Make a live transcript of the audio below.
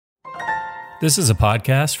This is a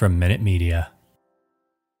podcast from Minute Media.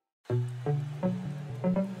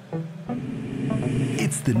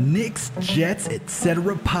 It's the Knicks, Jets,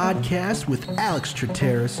 etc. podcast with Alex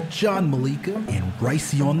Trateris, John Malika, and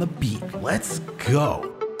Ricey on the beat. Let's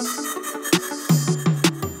go.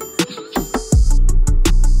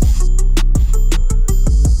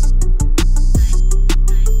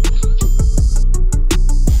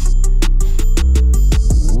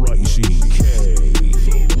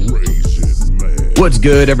 What's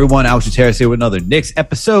good, everyone? Alex Trateris here with another Knicks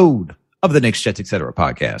episode of the Knicks, Jets, etc.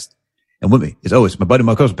 podcast. And with me, as always, my buddy,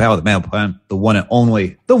 my co-host, pal, the man plan, the one and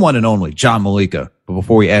only, John Malika. But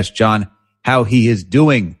before we ask John how he is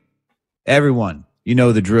doing, everyone, you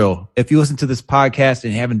know the drill. If you listen to this podcast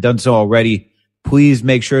and you haven't done so already, please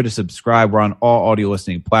make sure to subscribe. We're on all audio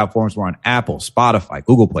listening platforms. We're on Apple, Spotify,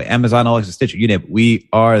 Google Play, Amazon, Alexa, Stitcher, you name it. We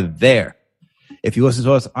are there. If you listen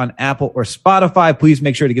to us on Apple or Spotify, please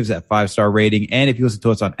make sure to give us that 5-star rating. And if you listen to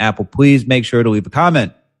us on Apple, please make sure to leave a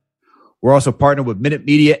comment. We're also partnered with Minute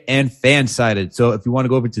Media and Fansided. So if you want to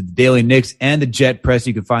go over to the Daily Knicks and the Jet Press,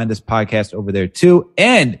 you can find this podcast over there too.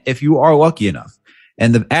 And if you are lucky enough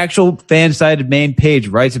and the actual Fansided main page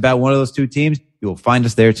writes about one of those two teams, you will find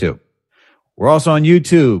us there too. We're also on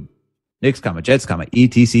YouTube, Knicks, Jets,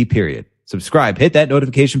 etc. period. Subscribe, hit that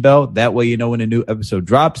notification bell. That way you know when a new episode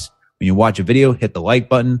drops. When you watch a video, hit the like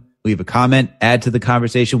button, leave a comment, add to the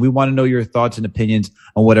conversation. We want to know your thoughts and opinions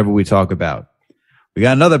on whatever we talk about. We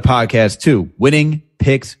got another podcast too, Winning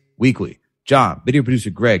Picks Weekly. John, video producer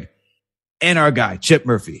Greg, and our guy, Chip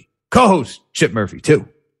Murphy, co-host Chip Murphy too.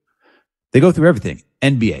 They go through everything,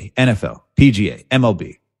 NBA, NFL, PGA,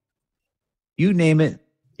 MLB. You name it.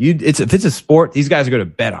 If it's a sport, these guys are going to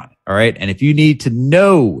bet on it, all right? And if you need to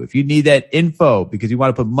know, if you need that info because you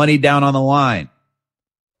want to put money down on the line,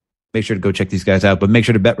 make sure to go check these guys out, but make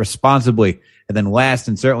sure to bet responsibly. And then last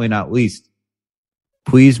and certainly not least,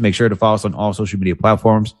 please make sure to follow us on all social media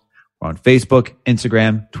platforms. We're on Facebook,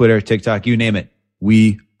 Instagram, Twitter, TikTok, you name it.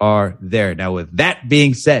 We are there. Now, with that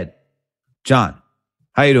being said, John,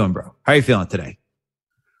 how you doing, bro? How are you feeling today?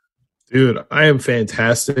 Dude, I am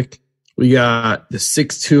fantastic. We got the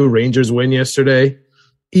 6-2 Rangers win yesterday.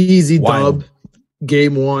 Easy dub,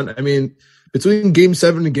 game one. I mean, between game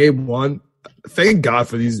 7 and game 1, thank God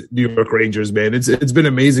for these New York Rangers, man. It's been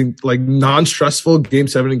amazing. Like non-stressful game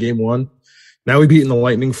 7 and game 1. Now we've beaten the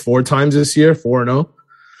Lightning 4 times this year, 4-0.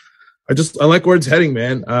 I like where it's heading,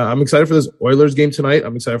 man. I'm excited for this Oilers game tonight.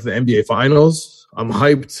 I'm excited for the NBA Finals. I'm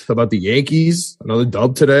hyped about the Yankees. Another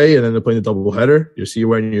dub today, and then they're playing the doubleheader. You see you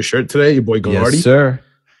wearing your shirt today, your boy Gallardi. Yes, sir.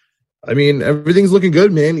 I mean, everything's looking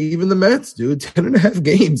good, man. Even the Mets, dude, 10.5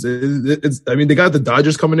 games. I mean, they got the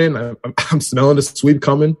Dodgers coming in. I'm smelling a sweep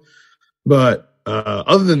coming. But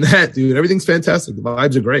other than that, dude, everything's fantastic. The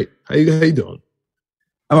vibes are great. How you doing?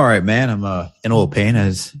 I'm all right, man. I'm in a little pain,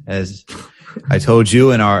 as I told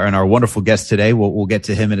you, and our wonderful guest today. We'll get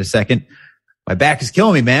to him in a second. My back is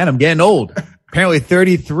killing me, man. I'm getting old. Apparently,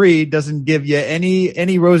 33 doesn't give you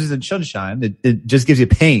any roses and sunshine. It just gives you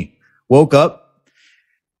pain. Woke up,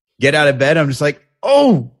 get out of bed. I'm just like,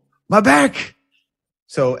 oh, my back.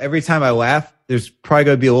 So every time I laugh, there's probably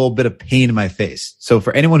going to be a little bit of pain in my face. So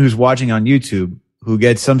for anyone who's watching on YouTube who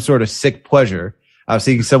gets some sort of sick pleasure of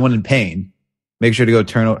seeing someone in pain, make sure to go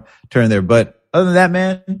turn there. But other than that,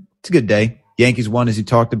 man, it's a good day. Yankees won, as you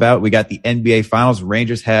talked about. We got the NBA Finals.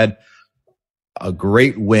 Rangers had a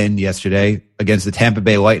great win yesterday against the Tampa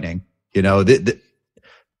Bay Lightning. You know,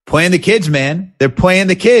 playing the kids, man. They're playing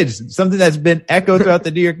the kids. Something that's been echoed throughout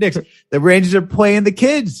the New York Knicks. The Rangers are playing the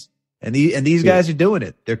kids. And these guys are doing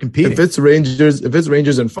it. They're competing. If it's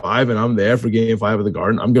Rangers in 5 and I'm there for game 5 of the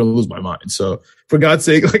Garden, I'm going to lose my mind. So for God's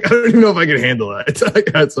sake, like, I don't even know if I can handle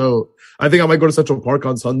that. So I think I might go to Central Park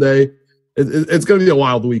on Sunday. It's going to be a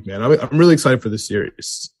wild week, man. I'm really excited for this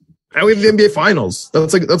series. And we have the NBA Finals.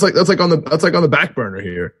 That's like on the back burner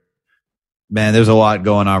here. Man, there's a lot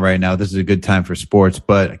going on right now. This is a good time for sports,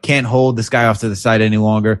 but I can't hold this guy off to the side any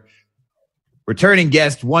longer. Returning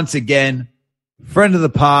guest once again, friend of the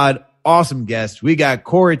pod, awesome guest. We got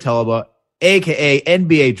Corey Tulaba, a.k.a.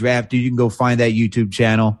 NBA Draft Dude. You can go find that YouTube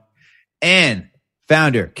channel. And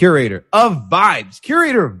curator of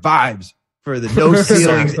Vibes for the No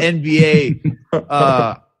Ceilings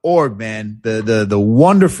NBA org, man. The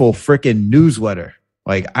wonderful freaking newsletter.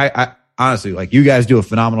 Like, I honestly, like, you guys do a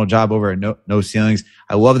phenomenal job over at No Ceilings.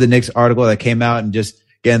 I love the Knicks article that came out and just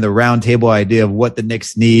getting the round table idea of what the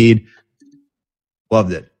Knicks need.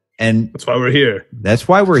 Loved it. And that's why we're here. That's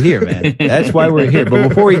why we're here, man. That's why we're here. But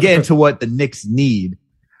before we get into what the Knicks need,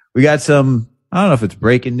 we got some, I don't know if it's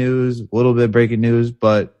breaking news, a little bit of breaking news,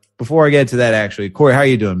 but before I get to that, actually, Corey, how are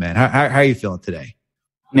you doing, man? How are you feeling today?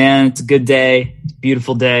 Man, it's a good day.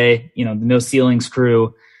 Beautiful day. You know, the No Ceilings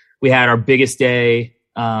crew. We had our biggest day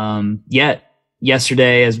yet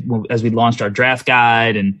yesterday as we launched our draft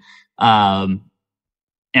guide and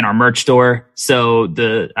our merch store. So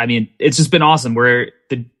it's just been awesome.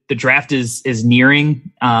 The draft is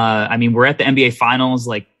nearing. We're at the NBA finals.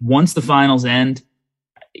 Like once the finals end,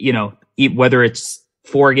 you know, whether it's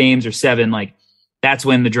 4 games or 7, like that's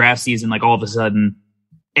when the draft season, like all of a sudden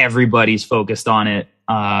everybody's focused on it.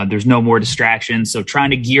 There's no more distractions. So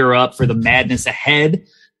trying to gear up for the madness ahead,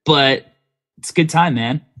 but it's a good time,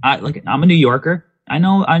 man. I'm a New Yorker. I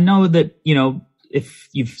know that, you know, if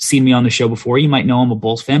you've seen me on the show before, you might know I'm a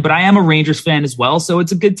Bulls fan, but I am a Rangers fan as well. So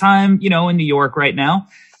it's a good time, you know, in New York right now.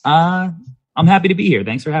 I'm happy to be here.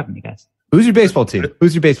 Thanks for having me, guys. Who's your baseball team?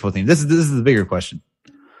 This is the bigger question.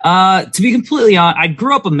 To be completely honest, I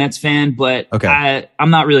grew up a Mets fan, but okay. I'm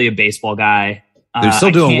not really a baseball guy. They're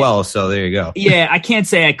still doing well, so there you go. Yeah, I can't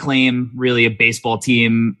say I claim really a baseball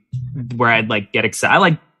team where I'd like get excited. I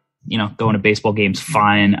like, you know, going to baseball games,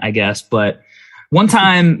 fine, I guess. But one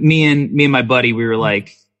time, me and my buddy, we were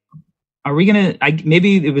like, "Are we gonna?"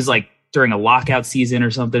 Maybe it was like during a lockout season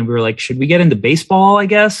or something. We were like, "Should we get into baseball?" I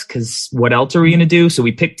guess because what else are we gonna do? So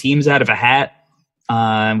we picked teams out of a hat.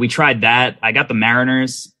 We tried that. I got the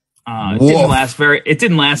Mariners. It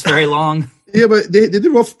didn't last very long. Yeah, but they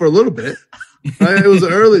did well for a little bit. Right? It was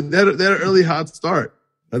early. They had an early hot start,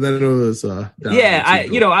 and then it was. I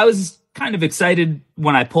was kind of excited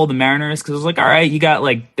when I pulled the Mariners because I was like, all right, you got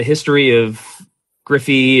like the history of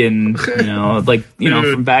Griffey and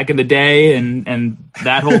from back in the day and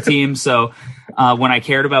that whole team. So when I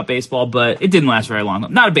cared about baseball, but it didn't last very long.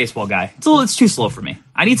 I'm not a baseball guy. It's too slow for me.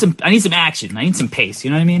 I need some action. I need some pace.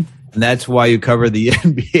 You know what I mean? And that's why you cover the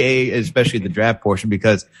NBA, especially the draft portion,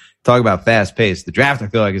 because talk about fast pace. The draft, I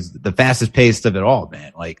feel like, is the fastest paced of it all,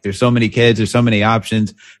 man. Like there's so many kids, there's so many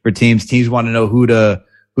options for teams. Teams want to know who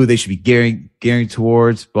they should be gearing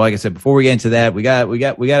towards. But like I said, before we get into that, we got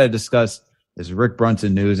to discuss this Rick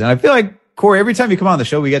Brunson news. And I feel like, Corey, every time you come on the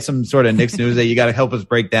show, we get some sort of Knicks news that you got to help us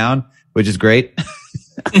break down, which is great.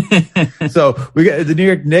 So we got the New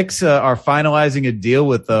York Knicks are finalizing a deal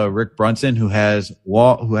with Rick Brunson, who has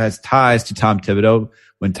ties to Tom Thibodeau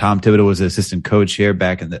when Tom Thibodeau was the assistant coach here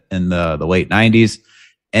back in the late 90s.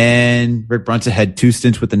 And Rick Brunson had 2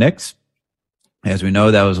 stints with the Knicks. As we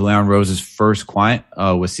know, that was Leon Rose's first client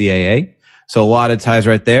with CAA. So a lot of ties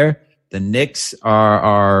right there. The Knicks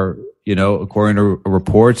are according to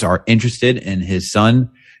reports, are interested in his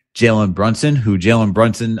son, Jalen Brunson, who Jalen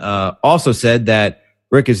Brunson also said that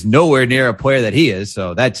Rick is nowhere near a player that he is.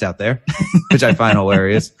 So that's out there, which I find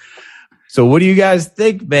hilarious. So what do you guys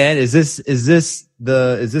think, man? Is this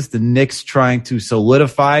the Knicks trying to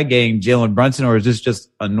solidify getting Jalen Brunson, or is this just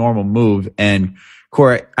a normal move? And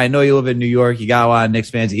Corey, I know you live in New York. You got a lot of Knicks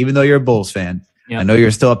fans, even though you're a Bulls fan. Yep. I know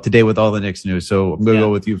you're still up to date with all the Knicks news. So I'm going to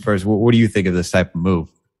go with you first. What do you think of this type of move?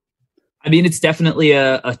 I mean, it's definitely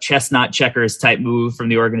a chestnut checkers type move from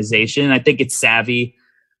the organization. I think it's savvy.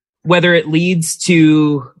 Whether it leads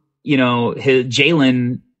to, his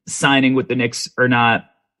Jalen signing with the Knicks or not,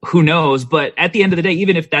 who knows? But at the end of the day,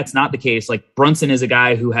 even if that's not the case, like Brunson is a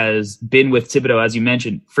guy who has been with Thibodeau, as you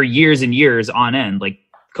mentioned, for years and years on end, like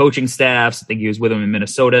coaching staffs. I think he was with him in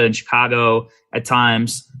Minnesota and Chicago at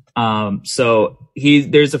times. So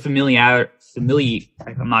there's a familiarity.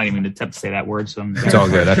 I'm not even going to attempt to say that word. So it's all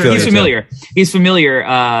good. I feel he's familiar. He's familiar.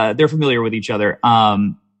 They're familiar with each other.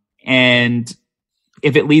 And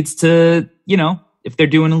if it leads to, if they're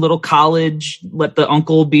doing a little college, let the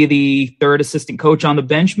uncle be the third assistant coach on the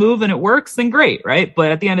bench move and it works, then great. Right.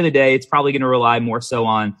 But at the end of the day, it's probably going to rely more so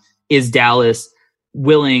on, is Dallas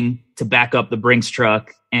willing to back up the Brinks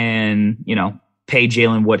truck and, pay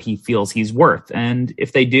Jalen what he feels he's worth? And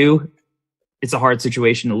if they do, it's a hard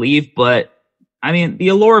situation to leave, but I mean, the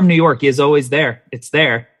allure of New York is always there. It's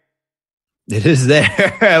there. It is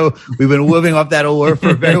there. We've been living off that allure for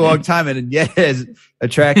a very long time, and yet has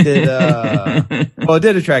attracted. It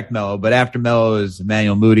did attract Melo, but after Melo is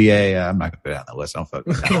Emmanuel Mudiay. I'm not going to put it on the list. I don't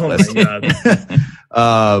fucking put it on the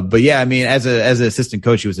list. But yeah, I mean, as an assistant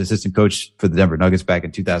coach, he was assistant coach for the Denver Nuggets back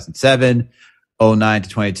in 2007, 09 to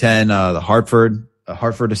 2010. The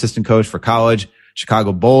Hartford assistant coach for college.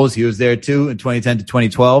 Chicago Bulls, he was there too in 2010 to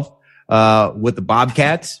 2012 with the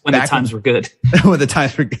Bobcats. When the times were good. When the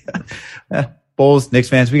times were good. Bulls, Knicks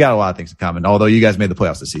fans, we got a lot of things in common, although you guys made the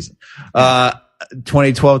playoffs this season.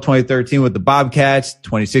 2012, 2013 with the Bobcats,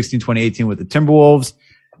 2016, 2018 with the Timberwolves,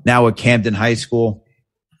 now with Camden High School.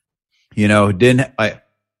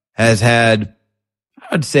 Has had,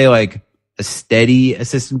 I'd say, like a steady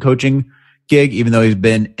assistant coaching gig, even though he's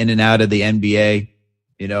been in and out of the NBA,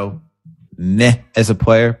 meh as a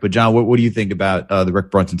player. But John, what do you think about the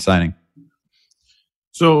Rick Brunson signing?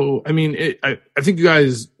 So, I mean, I think you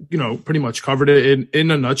guys, pretty much covered it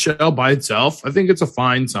in a nutshell by itself. I think it's a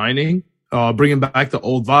fine signing. Bringing back the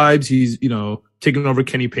old vibes. He's, taking over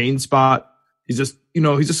Kenny Payne's spot. He's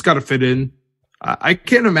just got to fit in. I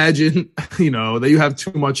can't imagine, that you have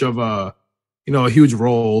too much of a huge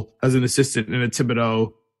role as an assistant in a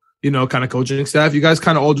Thibodeau, kind of coaching staff. You guys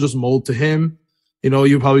kind of all just mold to him.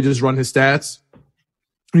 You probably just run his stats.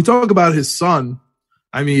 When you talk about his son,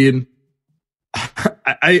 I mean,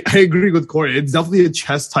 I agree with Corey. It's definitely a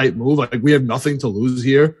chess type move. Like, we have nothing to lose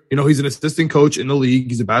here. He's an assistant coach in the league.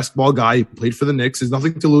 He's a basketball guy. He played for the Knicks. There's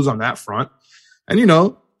nothing to lose on that front. And,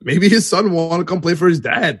 maybe his son will want to come play for his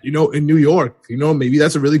dad, in New York. Maybe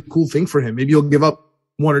that's a really cool thing for him. Maybe he'll give up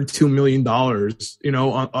 $1 or $2 million,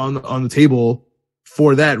 on the table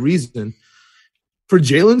for that reason. For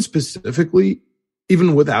Jalen specifically,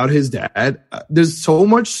 even without his dad, there's so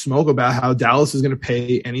much smoke about how Dallas is going to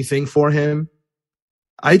pay anything for him.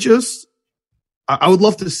 I would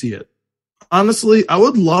love to see it. Honestly, I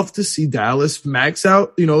would love to see Dallas max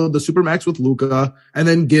out, the super max with Luka, and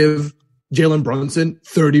then give Jalen Brunson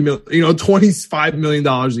 $25 million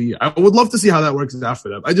a year. I would love to see how that works out for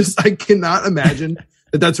them. I cannot imagine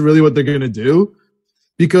that that's really what they're going to do,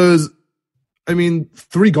 because, I mean,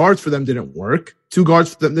 3 guards for them didn't work. 2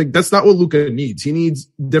 guards for them. Like, that's not what Luka needs. He needs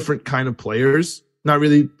different kind of players, not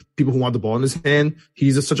really people who want the ball in his hand.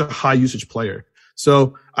 He's such a high usage player.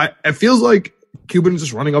 So it feels like Cuban is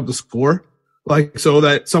just running up the score, like, so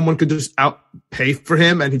that someone could just pay for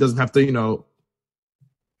him and he doesn't have to,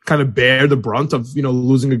 kind of bear the brunt of,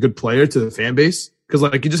 losing a good player to the fan base. Cause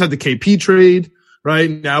like, you just had the KP trade, right?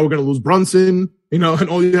 Now we're going to lose Brunson, and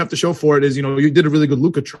all you have to show for it is, you did a really good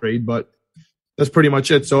Luka trade, but that's pretty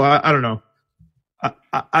much it. So I don't know.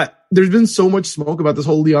 There's been so much smoke about this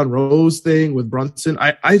whole Leon Rose thing with Brunson.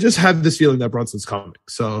 I just have this feeling that Brunson's coming.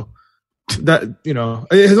 So that,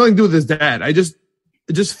 it has nothing to do with his dad.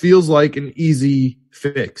 It just feels like an easy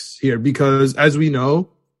fix here, because as we know,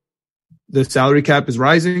 the salary cap is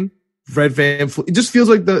rising. Fred VanVleet, it just feels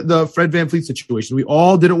like the Fred VanVleet situation. We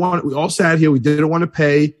all sat here. We didn't want to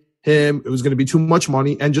pay him. It was going to be too much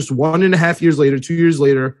money. And just 1.5 years later, 2 years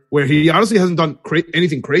later, where he honestly hasn't done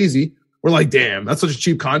anything crazy, we're like, damn, that's such a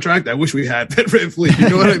cheap contract. I wish we had Fred VanVleet. You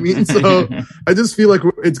know what I mean? So I just feel like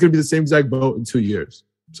it's going to be the same exact boat in 2 years.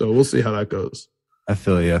 So we'll see how that goes. I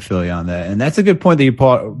feel you on that. And that's a good point that you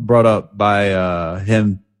brought up by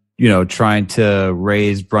him, trying to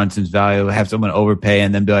raise Brunson's value, have someone overpay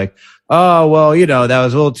and then be like, oh, well, that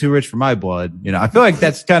was a little too rich for my blood. I feel like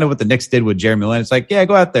that's kind of what the Knicks did with Jeremy Lin. It's like, yeah,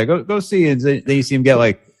 go out there, go see. And then you see him get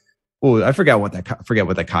like, oh, I forget what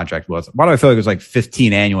that contract was. Why do I feel like it was like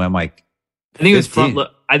 15 annual? I'm like, I think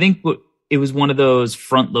it was it was one of those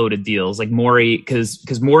front loaded deals, like Morey,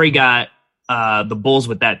 because Morey got the Bulls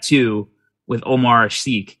with that too, with Omar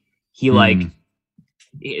Sheik. He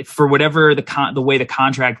for whatever the way the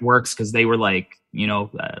contract works, because they were like,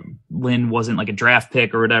 Lynn wasn't like a draft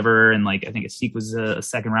pick or whatever, and like I think Sheik was a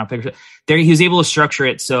second round pick. There, he was able to structure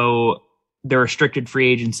it so the restricted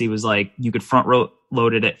free agency was like you could front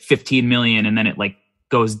load it at 15 million, and then it like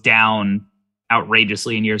goes down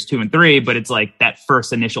outrageously in years 2 and 3. But it's like that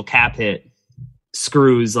first initial cap hit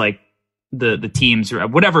screws like the teams or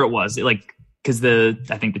whatever it was. Because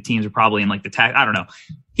I think the teams are probably in like the tax. I don't know.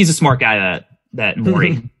 He's a smart guy, that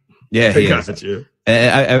Morey. Yeah, he is.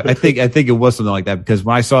 I think it was something like that, because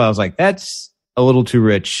when I saw it, I was like, that's a little too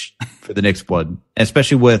rich for the Knicks blood,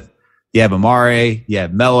 especially with you have Amare, you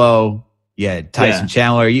have Melo, you had Tyson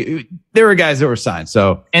Chandler. There were guys that were signed.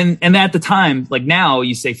 So and at the time, like now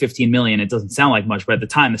you say 15 million, it doesn't sound like much, but at the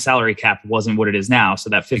time the salary cap wasn't what it is now.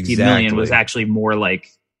 So that 15 million was actually more like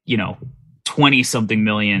 20 something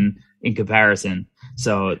million in comparison.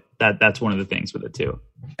 So that's one of the things with it too.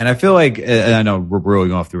 And I feel like, and I know we're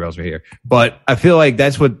rolling off the rails right here, but I feel like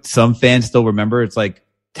that's what some fans still remember. It's like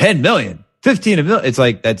 10 million, 15 million. It's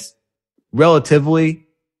like, that's relatively,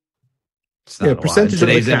 percentage of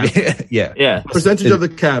the cap. yeah. Percentage of the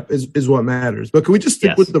cap is what matters. But can we just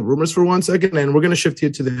stick with the rumors for 1 second? And we're going to shift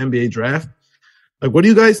here to the NBA draft. Like, what do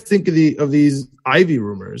you guys think of these Ivy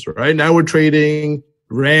rumors? Right now we're trading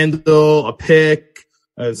Randall, a pick,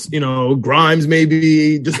 as Grimes,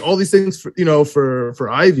 maybe, just all these things for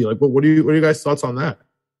Ivy. Like, what are you guys' thoughts on that?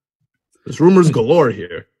 There's rumors galore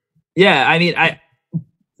here. Yeah, I mean,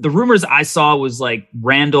 the rumors I saw was like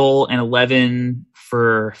Randall and 11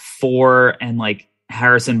 for 4 and like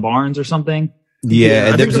Harrison Barnes or something.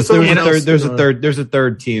 Yeah, there's a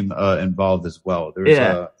third team involved as well.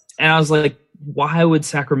 And I was like, why would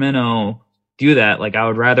Sacramento do that? Like, I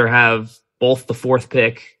would rather have both the 4th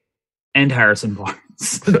pick and Harrison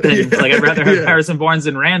Barnes. Like, I'd rather have Harrison Barnes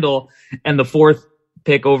than Randall and the 4th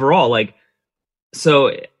pick overall. Like,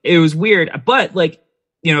 so it was weird. But like,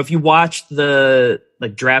 you know, if you watched the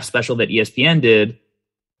like draft special that ESPN did,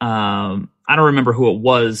 I don't remember who it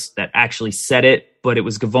was that actually said it, but it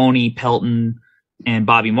was Gavoni, Pelton, and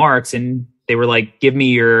Bobby Marks. And they were like, give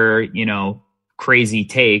me your, you know, crazy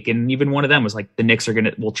take. And even one of them was like, the Knicks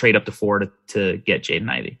will trade up to 4 to get Jaden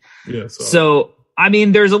Ivey. Yeah. So, I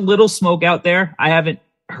mean, there's a little smoke out there. I haven't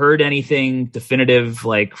heard anything definitive,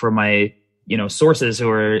 like from my, you know, sources who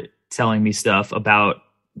are telling me stuff about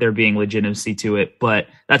there being legitimacy to it, but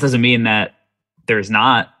that doesn't mean that there's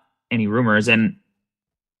not any rumors. And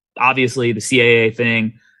obviously the CAA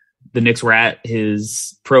thing, the Knicks were at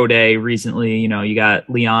his pro day recently. You know, you got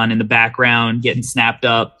Leon in the background getting snapped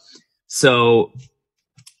up. So,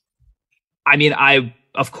 I mean,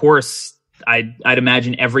 of course, I'd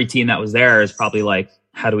imagine every team that was there is probably like,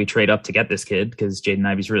 how do we trade up to get this kid? Because Jaden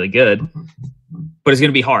Ivey's really good, but it's going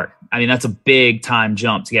to be hard. I mean, that's a big time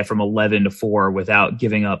jump to get from 11 to 4 without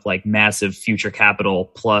giving up like massive future capital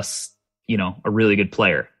plus, you know, a really good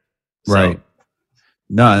player. Right.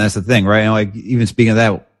 No, and that's the thing, right? And like, even speaking of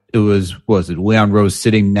that, it was Leon Rose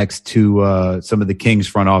sitting next to some of the Kings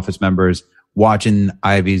front office members watching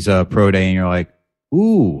Ivey's pro day, and you're like,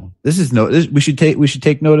 ooh, we should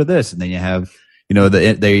take note of this. And then you have, you know,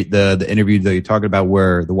 the interview that you're talking about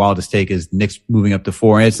where the wildest take is Knicks moving up to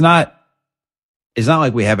 4. And it's not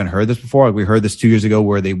like we haven't heard this before. Like, we heard this 2 years ago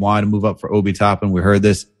where they wanted to move up for Obi Toppin. We heard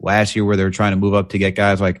this last year where they were trying to move up to get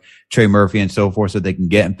guys like Trey Murphy and so forth so they can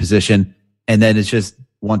get in position. And then it's just,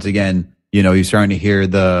 once again, you know, you're starting to hear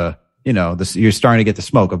you're starting to get the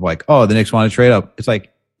smoke of like, oh, the Knicks want to trade up. It's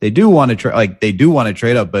like, they do want to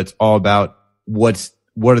trade up, but it's all about what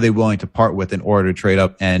are they willing to part with in order to trade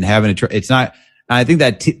up, and having it's not. I think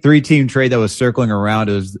that 3-team trade that was circling around,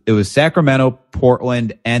 it was Sacramento,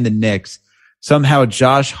 Portland, and the Knicks. Somehow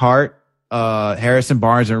Josh Hart, Harrison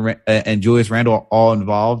Barnes, and Julius Randle are all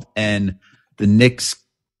involved, and the Knicks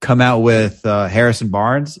come out with Harrison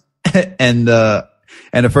Barnes and the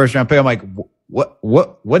first round pick. I'm like,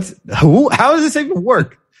 how does this even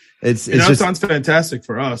work? It's just sounds fantastic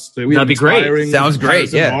for us. That'd be great. Sounds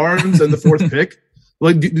great. Yeah. Barnes and the 4th pick.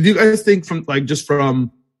 Like, did you guys think from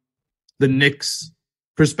the Knicks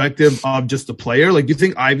perspective of just the player? Like, do you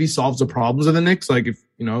think Ivey solves the problems of the Knicks? Like, if,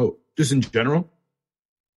 you know, just in general?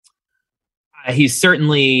 He's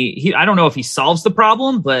certainly, I don't know if he solves the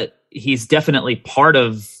problem, but he's definitely part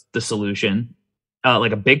of the solution,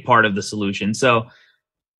 like a big part of the solution. So,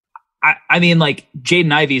 I mean, like,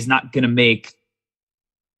 Jaden Ivey is not going to make,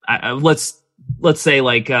 let's say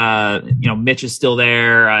like, you know, Mitch is still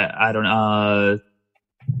there. I don't know.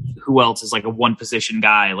 Who else is like a one position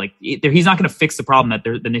guy? Like, he's not going to fix the problem that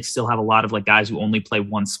the Knicks still have a lot of like guys who only play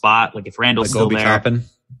one spot. Like, if Randall's like still Obi there, Toppin.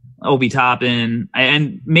 Obi Toppin,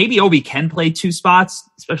 and maybe Obi can play 2 spots,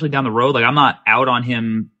 especially down the road. Like, I'm not out on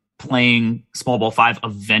him playing small ball 5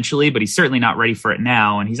 eventually, but he's certainly not ready for it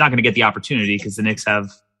now. And he's not going to get the opportunity because the Knicks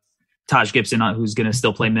have Taj Gibson, who's going to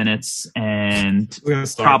still play minutes, and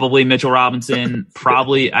probably Mitchell Robinson,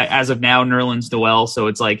 probably as of now, Nerlens Noel. So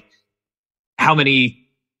it's like, how many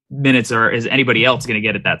minutes is anybody else going to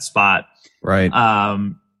get at that spot? Right.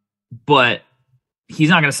 But he's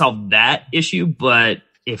not going to solve that issue. But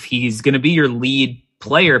if he's going to be your lead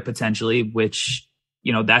player potentially, which,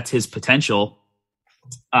 you know, that's his potential,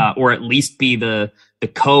 or at least be the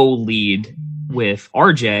co-lead with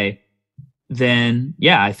RJ, then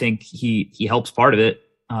yeah, I think he helps part of it.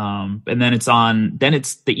 And then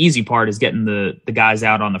it's the easy part is getting the guys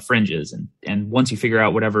out on the fringes. And once you figure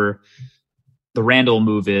out whatever the Randall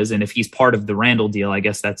move is, and if he's part of the Randall deal, I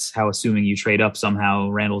guess that's how, assuming you trade up somehow,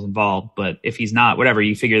 Randall's involved. But if he's not, whatever,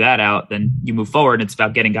 you figure that out, then you move forward. And it's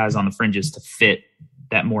about getting guys on the fringes to fit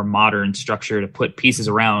that more modern structure, to put pieces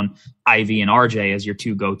around Ivy and RJ as your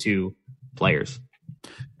 2 go-to players.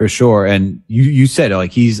 For sure. And you said,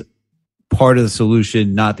 like, he's part of the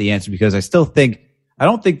solution, not the answer, because I don't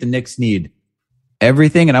think the Knicks need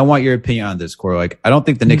everything. And I want your opinion on this, Corey. Like, I don't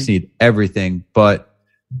think the Knicks need everything, but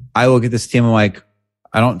I look at this team, I'm like,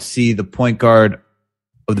 I don't see the point guard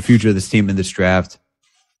of the future of this team in this draft.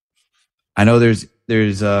 I know there's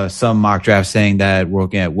some mock draft saying that we're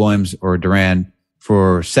looking at Williams or Duran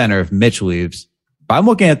for center if Mitch leaves, but I'm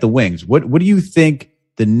looking at the wings. What do you think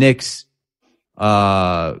the Knicks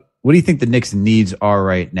needs are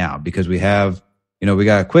right now? Because we have, you know, we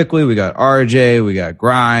got Quickly, we got RJ, we got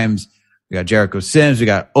Grimes, we got Jericho Sims, we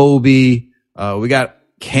got Obi, we got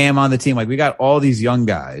Cam on the team. Like, we got all these young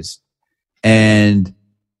guys, and,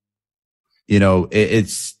 you know,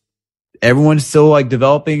 it's everyone's still like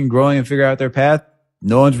developing and growing and figuring out their path.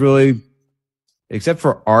 no one's really, except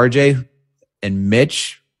for RJ and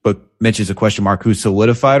Mitch, but Mitch is a question mark who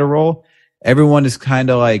solidified a role. Everyone is kind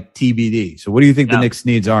of like TBD. So what do you think the Knicks'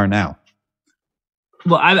 needs are now?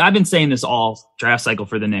 Well, I've been saying this all draft cycle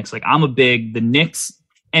for the Knicks. Like, the Knicks,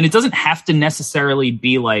 and it doesn't have to necessarily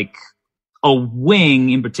be like a wing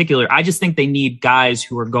in particular. I just think they need guys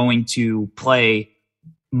who are going to play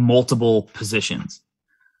multiple positions.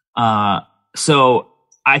 So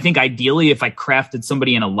I think ideally, if I crafted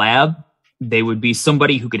somebody in a lab, they would be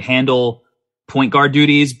somebody who could handle point guard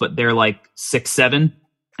duties, but they're like 6'7"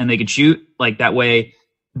 and they could shoot. Like, that way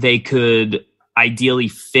they could ideally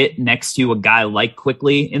fit next to a guy like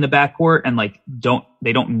Quickly in the backcourt, and like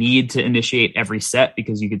they don't need to initiate every set,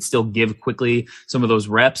 because you could still give Quickly some of those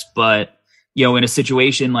reps. But, you know, in a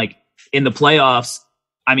situation like in the playoffs,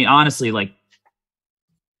 I mean, honestly, like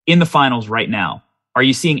in the finals right now, are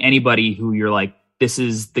you seeing anybody who you're like, this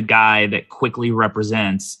is the guy that Quickly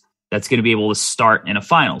represents that's going to be able to start in a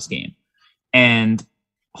finals game? And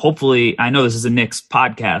hopefully, I know this is a Knicks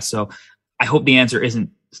podcast, so I hope the answer is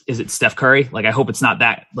it Steph Curry? Like, I hope it's not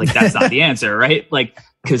that. Like, that's not the answer, right? Like,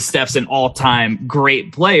 because Steph's an all-time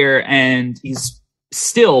great player, and he's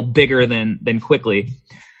still bigger than Quickly.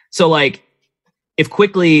 So, like, if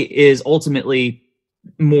Quickly is ultimately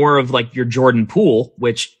more of like your Jordan Poole,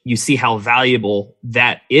 which you see how valuable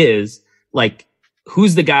that is, like,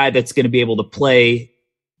 who's the guy that's going to be able to play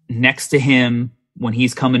next to him when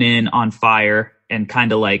he's coming in on fire and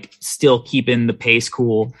kind of like still keeping the pace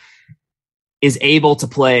cool, is able to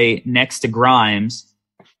play next to Grimes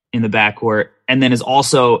in the backcourt, and then is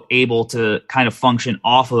also able to kind of function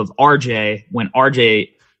off of RJ when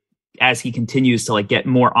RJ, as he continues to like get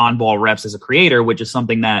more on-ball reps as a creator, which is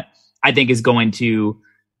something that I think is going to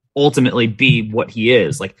ultimately be what he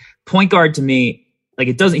is. Like, point guard to me, like,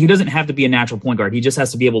 he doesn't have to be a natural point guard. He just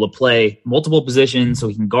has to be able to play multiple positions so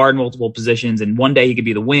he can guard multiple positions. And one day he could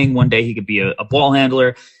be the wing, one day he could be a ball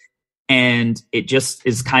handler. And it just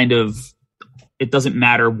is kind of, it doesn't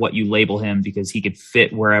matter what you label him, because he could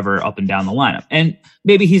fit wherever up and down the lineup. And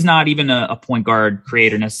maybe he's not even a point guard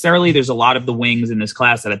creator necessarily. There's a lot of the wings in this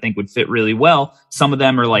class that I think would fit really well. Some of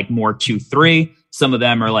them are like more 2-3. Some of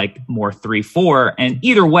them are like more 3-4. And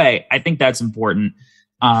either way, I think that's important.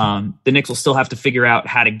 The Knicks will still have to figure out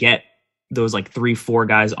how to get those like 3-4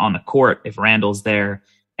 guys on the court if Randall's there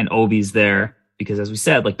and Obi's there. Because as we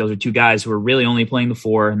said, like, those are two guys who are really only playing the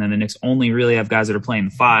 4, and then the Knicks only really have guys that are playing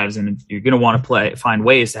the 5s. And you're going to want to find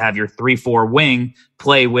ways to have your 3-4 wing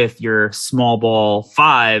play with your small ball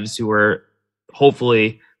 5s who are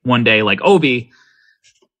hopefully one day like Obi.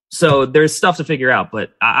 So there's stuff to figure out,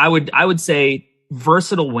 but I would say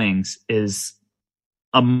versatile wings is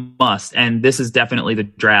a must, and this is definitely the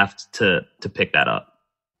draft to pick that up.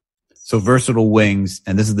 So versatile wings,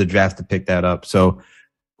 and this is the draft to pick that up. So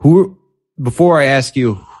before I ask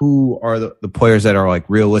you who are the players that are like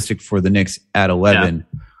realistic for the Knicks at 11,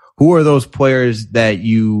 who are those players that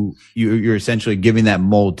you're essentially giving that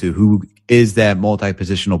mold to? Who is that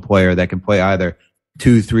multi-positional player that can play either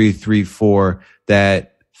 2-3, 3-4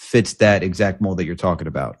 that fits that exact mold that you're talking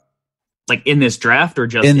about? Like in this draft, or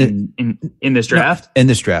just in this draft? No, in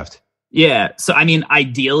this draft. Yeah. So, I mean,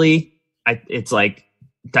 ideally, it's like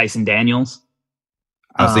Dyson Daniels.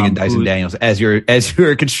 I was thinking Dyson Daniels as you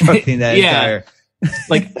were constructing that entire.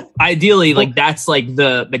 Like, ideally, like, that's like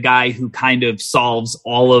the guy who kind of solves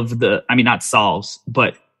all of the, I mean, not solves,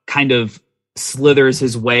 but kind of slithers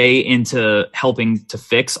his way into helping to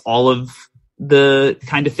fix all of the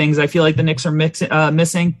kind of things I feel like the Knicks are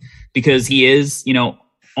missing, because he is, you know,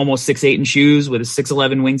 almost 6'8" in shoes with a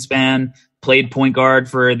 6'11" wingspan, played point guard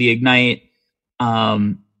for the Ignite,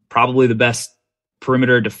 probably the best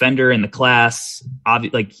perimeter defender in the class.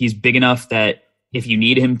 Like, he's big enough that if you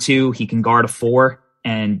need him to, he can guard a 4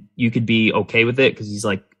 and you could be okay with it, because he's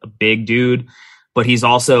like a big dude. But he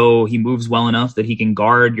moves well enough that he can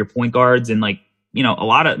guard your point guards. And, like, you know, a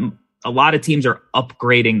lot of teams are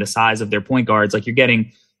upgrading the size of their point guards. Like, you're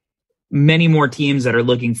getting many more teams that are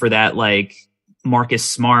looking for that, like, Marcus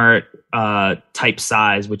Smart type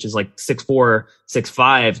size, which is like 6'4",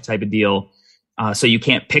 6'5" type of deal. So you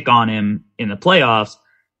can't pick on him in the playoffs.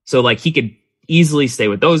 So, like, he could easily stay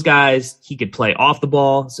with those guys. He could play off the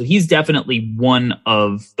ball. So he's definitely one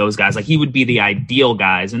of those guys. Like, he would be the ideal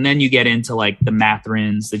guys. And then you get into like the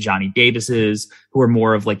Matherins, the Johnny Davises, who are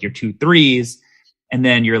more of like your 2-3s. And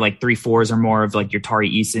then your like 3-4s are more of like your Tari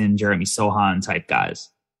Eason, Jeremy Sohan type guys.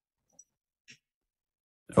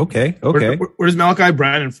 Okay. Where does Malachi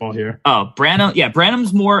Branham fall here? Oh, Branham. Yeah,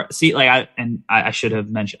 Branham's more. See, like, I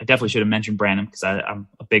definitely should have mentioned Branham, because I'm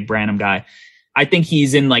a big Branham guy. I think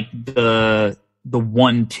he's in like the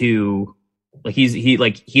 1-2 Like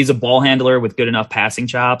he's a ball handler with good enough passing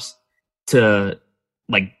chops to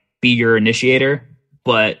like be your initiator,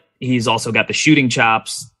 but he's also got the shooting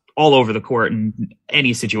chops all over the court in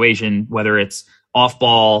any situation, whether it's off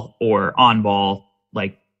ball or on ball,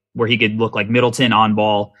 like where he could look like Middleton on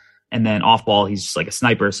ball, and then off ball, he's just like a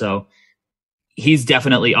sniper. So he's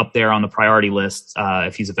definitely up there on the priority list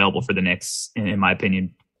if he's available for the Knicks, in my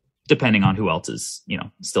opinion, depending on who else is,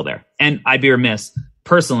 still there. And I'd be remiss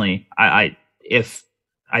personally, if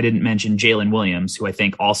I didn't mention Jalen Williams, who I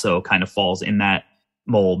think also kind of falls in that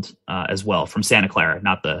mold as well, from Santa Clara,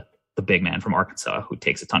 not the big man from Arkansas who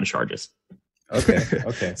takes a ton of charges.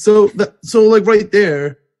 Okay. So like right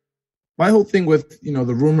there, my whole thing with,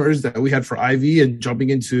 the rumors that we had for Ivy and jumping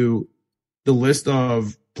into the list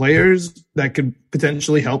of players that could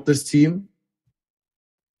potentially help this team,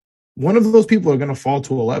 one of those people are going to fall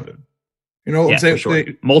to 11. I'm saying? For sure.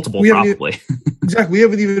 Multiple, probably. Exactly. We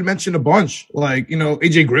haven't even mentioned a bunch. Like,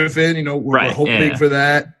 AJ Griffin, we're hoping for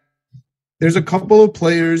that. There's a couple of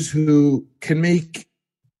players who can make,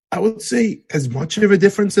 I would say, as much of a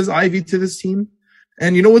difference as Ivy to this team.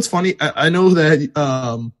 And you know what's funny? I know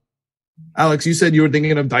that, Alex, you said you were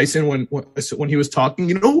thinking of Dyson when he was talking.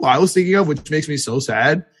 You know who I was thinking of, which makes me so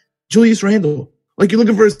sad? Julius Randle. Like, you're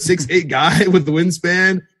looking for a 6'8" guy with the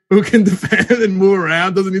wingspan who can defend and move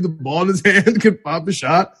around, doesn't need the ball in his hand, can pop a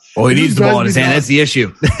shot. Oh, he needs the ball in his hand. That's the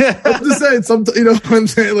issue. I'm just saying, what I'm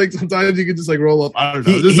saying? Like, sometimes you can just like roll up. I don't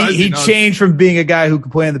know. He changed from being a guy who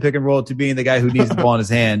could play in the pick and roll to being the guy who needs the ball in his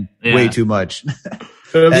hand way too much.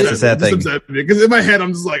 That's a sad thing. Because in my head,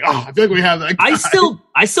 I'm just like, I feel like we have that guy.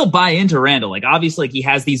 I still buy into Randall. Like, obviously, like, he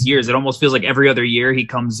has these years. It almost feels like every other year he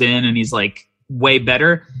comes in and he's like way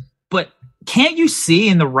better. But can't you see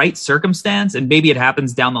in the right circumstance, and maybe it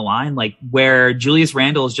happens down the line, like where Julius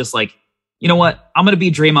Randle is just like, you know what? I'm going to be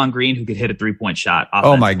Draymond Green who could hit a 3-point shot.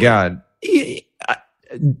 Oh my God. I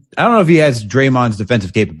don't know if he has Draymond's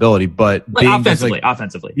defensive capability, but offensively.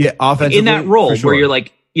 Yeah, offensively. In that role where you're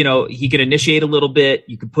like, he could initiate a little bit.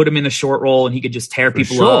 You could put him in a short role and he could just tear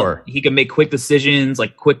people up. He could make quick decisions,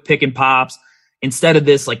 like quick pick and pops, instead of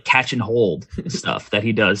this like catch and hold stuff that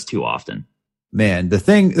he does too often. Man, the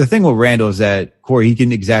thing with Randall is that, Corey, he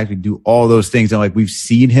can exactly do all those things. And like, we've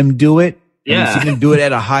seen him do it. Yeah. We've seen him do it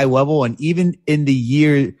at a high level. And even in the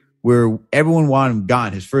year where everyone wanted him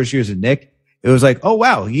gone, his first year as a Knick, it was like, oh,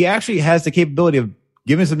 wow, he actually has the capability of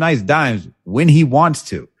giving some nice dimes when he wants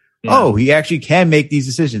to. Yeah. Oh, he actually can make these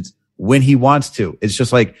decisions when he wants to. It's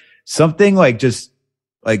just like something like just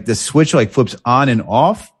like the switch like flips on and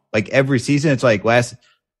off like every season. It's like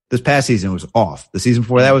this past season was off. The season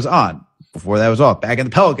before that was on. Before that was off. Back in the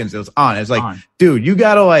Pelicans, it was on. It's like, dude, you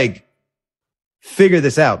gotta like figure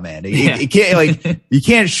this out, man. You can't like you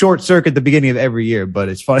can't short circuit the beginning of every year, but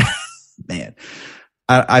it's funny, man.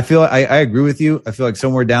 I feel I agree with you. I feel like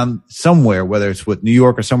somewhere, whether it's with New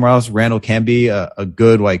York or somewhere else, Randall can be a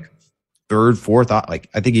good like third, fourth. Like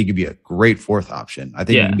I think he could be a great fourth option. I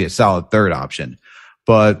think he can be a solid third option.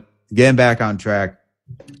 But getting back on track,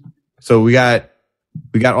 so we got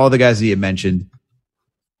all the guys that you mentioned.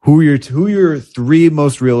 Who are your three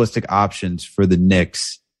most realistic options for the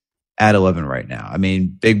Knicks at 11 right now? I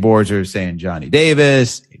mean, big boards are saying Johnny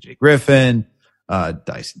Davis, AJ Griffin,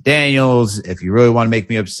 Dyson Daniels. If you really want to make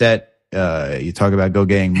me upset, you talk about go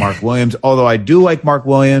getting Mark Williams. Although I do like Mark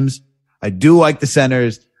Williams. I do like the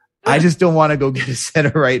centers. I just don't want to go get a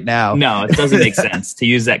center right now. No, it doesn't make sense to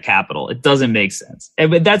use that capital. It doesn't make sense.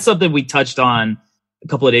 But that's something we touched on a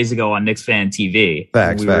couple of days ago on Knicks Fan TV.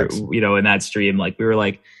 Facts. In that stream, like we were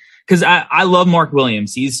like, because I love Mark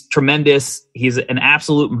Williams. He's tremendous. He's an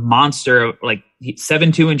absolute monster. Like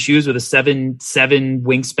 7'2" in shoes with a 7'7"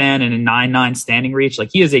 wingspan and a 9'9" standing reach.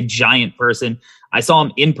 Like he is a giant person. I saw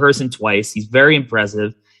him in person twice. He's very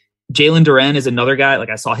impressive. Jalen Duren is another guy. Like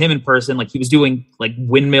I saw him in person. Like he was doing like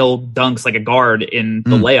windmill dunks like a guard in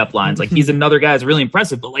the layup lines. Like he's another guy that's really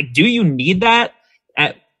impressive. But like, do you need that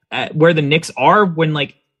at where the Knicks are when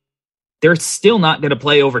like they're still not going to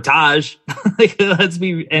play over Taj? Like,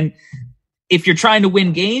 and if you're trying to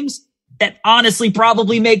win games, that honestly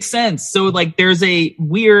probably makes sense. So like there's a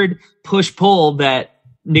weird push-pull that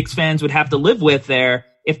Knicks fans would have to live with there.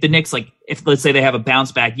 If the Knicks, like, if let's say they have a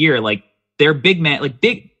bounce back year, like their big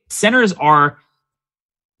centers are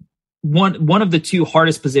one of the two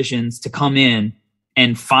hardest positions to come in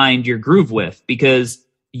and find your groove with, because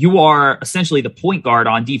you are essentially the point guard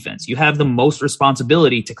on defense. You have the most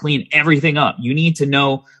responsibility to clean everything up. You need to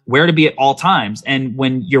know where to be at all times. And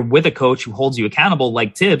when you're with a coach who holds you accountable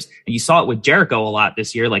like Tibbs, and you saw it with Jericho a lot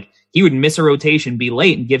this year, like he would miss a rotation, be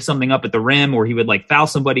late and give something up at the rim, or he would like foul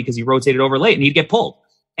somebody because he rotated over late and he'd get pulled.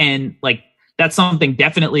 And like that's something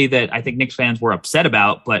definitely that I think Knicks fans were upset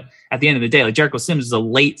about. But at the end of the day, like Jericho Sims is a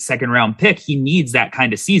late second round pick. He needs that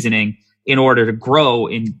kind of seasoning in order to grow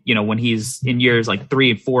in, when he's in years like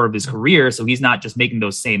 3 and 4 of his career. So he's not just making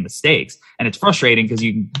those same mistakes. And it's frustrating because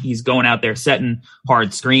he's going out there setting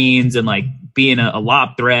hard screens and like being a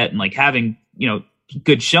lob threat and like having,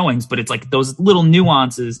 good showings, but it's like those little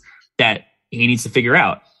nuances that he needs to figure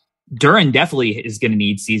out. Duren definitely is going to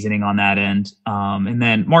need seasoning on that end. And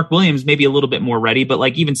then Mark Williams maybe a little bit more ready, but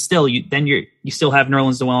like even still, you still have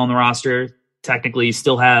Nerlens Noel on the roster. Technically, you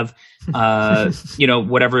still have,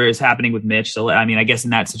 whatever is happening with Mitch. So, I mean, I guess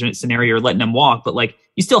in that scenario, you're letting him walk, but like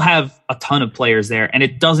you still have a ton of players there, and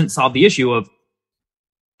it doesn't solve the issue of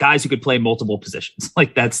guys who could play multiple positions.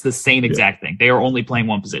 Like that's the same exact thing. They are only playing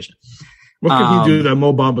one position. What can he do that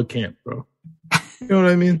Mo Bamba can't, bro? You know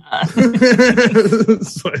what I mean?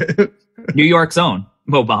 New York's own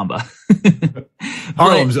Mo Bamba.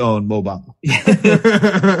 Harlem's own Mo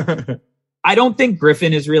Bamba. I don't think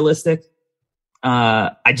Griffin is realistic.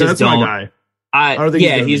 I just That's don't. My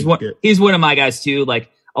guy. He's one of my guys too. Like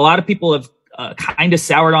a lot of people have kind of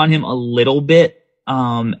soured on him a little bit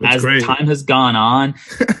as time has gone on.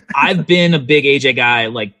 I've been a big AJ guy,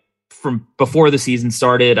 like from before the season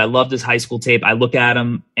started. I loved his high school tape. I look at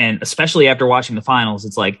him, and especially after watching the finals,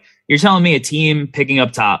 it's like you're telling me a team picking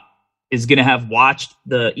up top is going to have watched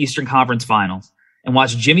the Eastern Conference Finals and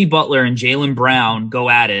watched Jimmy Butler and Jaylen Brown go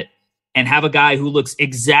at it, and have a guy who looks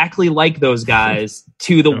exactly like those guys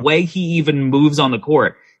to the way he even moves on the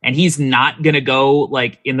court. And he's not going to go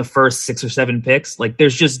like in the first 6 or 7 picks. Like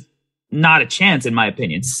there's just not a chance, in my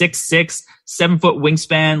opinion. 6'6", 7-foot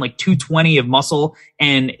wingspan, like 220 of muscle.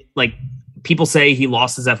 And like people say he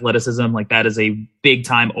lost his athleticism. Like that is a big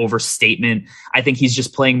time overstatement. I think he's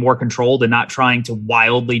just playing more controlled and not trying to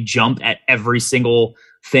wildly jump at every single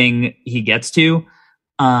thing he gets to.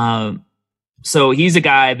 So he's a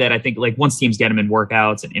guy that I think like once teams get him in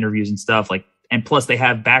workouts and interviews and stuff, like, and plus they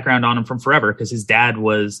have background on him from forever because his dad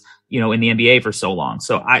was, in the NBA for so long.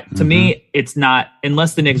 So to me, it's not,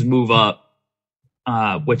 unless the Knicks move up,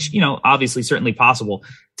 which, obviously certainly possible.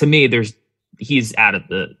 To me, he's out of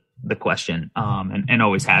the question, and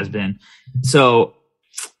always has been. So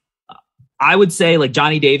I would say like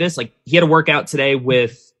Johnny Davis, like he had a workout today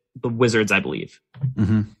with the Wizards, I believe.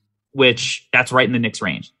 Mm-hmm. Which that's right in the Knicks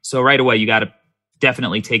range. So right away, you got to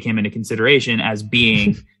definitely take him into consideration as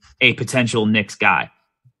being a potential Knicks guy.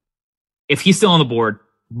 If he's still on the board,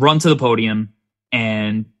 run to the podium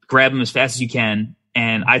and grab him as fast as you can.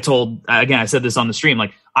 And I said this on the stream,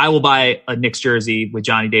 like I will buy a Knicks jersey with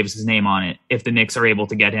Johnny Davis's name on it if the Knicks are able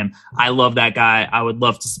to get him. I love that guy. I would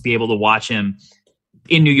love to be able to watch him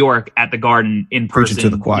in New York at the Garden in person, to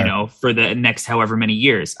the choir. For the next however many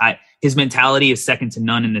years. His mentality is second to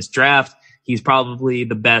none in this draft. He's probably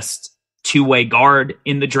the best two-way guard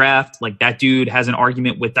in the draft. Like that dude has an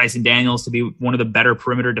argument with Dyson Daniels to be one of the better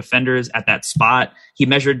perimeter defenders at that spot. He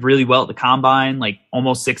measured really well at the combine, like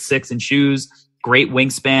almost 6'6" in shoes, great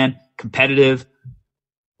wingspan, competitive.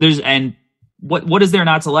 What is there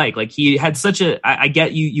not to like? Like he had such I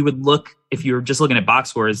get you would look, if you're just looking at box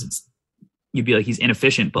scores, you'd be like, he's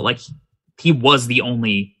inefficient, but like he was the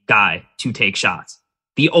only guy to take shots.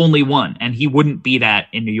 The only one. And he wouldn't be that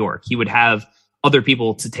in New York. He would have other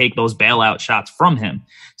people to take those bailout shots from him.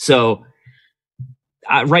 So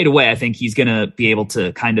right away, I think he's going to be able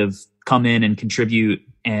to kind of come in and contribute.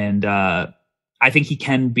 And I think he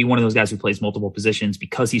can be one of those guys who plays multiple positions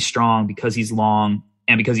because he's strong, because he's long,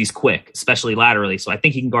 and because he's quick, especially laterally. So I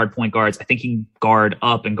think he can guard point guards. I think he can guard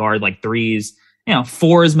up and guard like threes.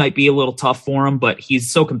 4s might be a little tough for him, but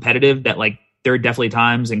he's so competitive that like there are definitely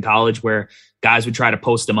times in college where guys would try to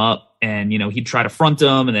post him up and, he'd try to front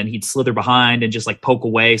him and then he'd slither behind and just like poke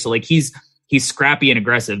away. So like he's scrappy and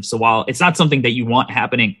aggressive. So while it's not something that you want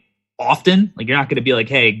happening often, like you're not going to be like,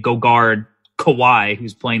 hey, go guard Kawhi,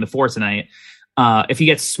 who's playing the 4 tonight. If he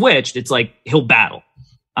gets switched, it's like he'll battle.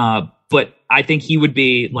 But I think he would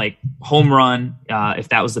be like home run if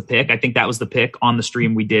that was the pick. I think that was the pick on the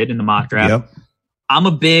stream we did in the mock draft. Yep. I'm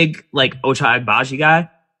a big like Ochai Agbaji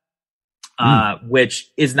guy. Which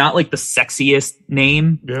is not like the sexiest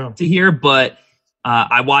name to hear, but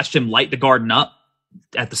I watched him light the Garden up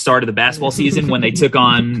at the start of the basketball season when they took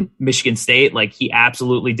on Michigan State. Like he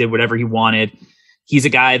absolutely did whatever he wanted. He's a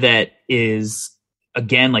guy that is,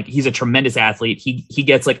 again, like he's a tremendous athlete. He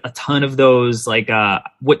gets like a ton of those, like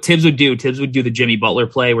what Tibbs would do. Tibbs would do the Jimmy Butler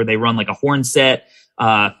play where they run like a horn set,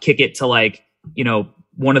 kick it to like,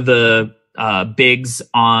 one of the bigs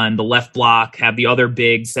on the left block, have the other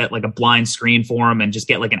big set like a blind screen for him and just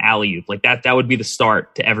get like an alley-oop. Like that would be the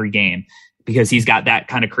start to every game because he's got that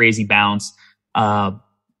kind of crazy bounce.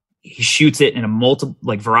 he shoots it in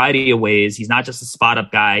a variety of ways. He's not just a spot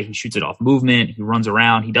up guy. He shoots it off movement. He runs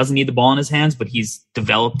around. He doesn't need the ball in his hands, but he's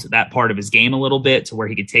developed that part of his game a little bit to where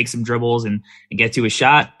he could take some dribbles and get to a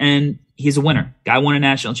shot. And he's a winner. Guy won a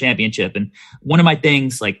national championship. And one of my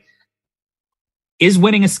things, like, is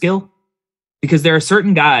winning a skill? Because there are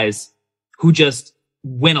certain guys who just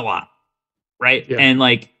win a lot, right? Yeah. And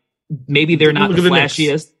like, maybe they're not the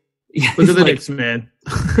flashiest. Look at the Knicks, man.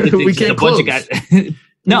 We can't close.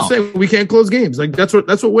 No, we can't close games. Like that's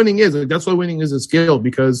what winning is. Like that's why winning is a skill,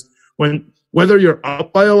 because whether you're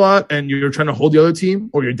up by a lot and you're trying to hold the other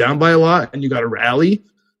team, or you're down by a lot and you got to rally,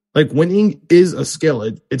 like winning is a skill.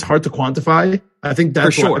 It's hard to quantify. I think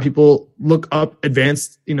that's why people look up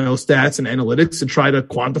advanced, stats and analytics to try to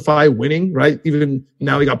quantify winning, right? Even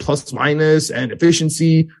now we got plus minus and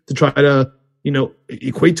efficiency to try to,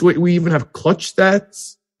 equate to it. We even have clutch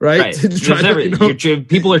stats, right?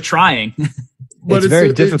 People are trying. But it's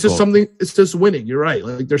very difficult. It's just winning. You're right.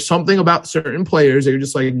 Like there's something about certain players that you're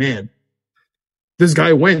just like, man, this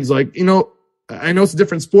guy wins. Like, I know it's a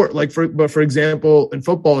different sport. But for example, in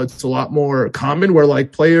football, it's a lot more common where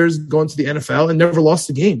like players go into the NFL and never lost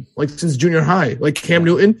a game, like since junior high. Like Cam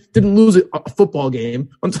Newton didn't lose a football game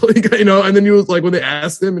until he got, and then he was like, when they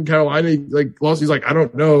asked him in Carolina, he like lost. He's like, I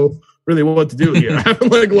don't know really what to do here. I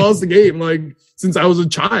haven't like lost a game like since I was a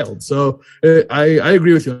child. So I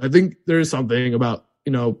agree with you. I think there is something about,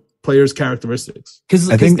 players' characteristics. Because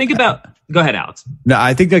think about, go ahead, Alex. No,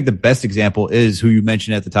 I think like the best example is who you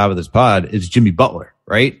mentioned at the top of this pod is Jimmy Butler,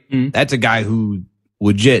 right? Mm-hmm. That's a guy who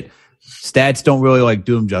legit stats don't really like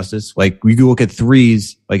do him justice. Like we can look at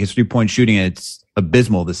threes, like his 3-point shooting, and it's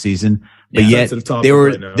abysmal this season. But yet they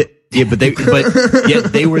were, but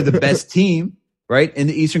yet they were the best team, right, in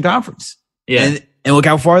the Eastern Conference. Yeah, and look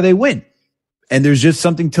how far they went. And there's just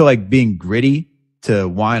something to like being gritty, to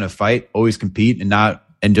whine a fight, always compete,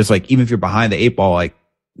 and just like, even if you're behind the 8 ball, like,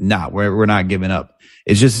 nah, we're not giving up.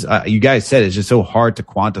 It's just, you guys said it's just so hard to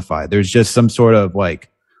quantify. There's just some sort of like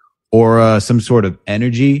aura, some sort of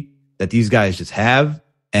energy that these guys just have.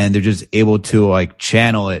 And they're just able to like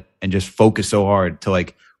channel it and just focus so hard to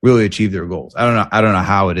like really achieve their goals. I don't know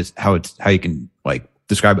how you can like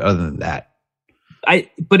describe it other than that.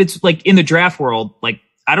 But it's like in the draft world, like,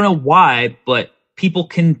 I don't know why, but people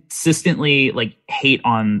consistently like hate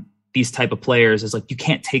on these type of players as like, you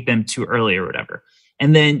can't take them too early or whatever.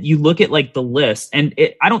 And then you look at like the list, and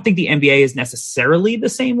I don't think the NBA is necessarily the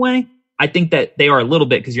same way. I think that they are a little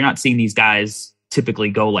bit, because you're not seeing these guys typically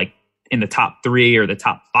go like in the top 3 or the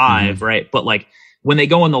top 5, mm-hmm. right? But like when they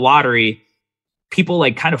go in the lottery, people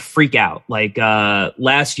like kind of freak out. Like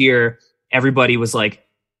last year, everybody was like,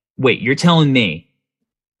 wait, you're telling me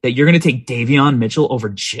that you're going to take Davion Mitchell over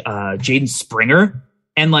Jaden Springer?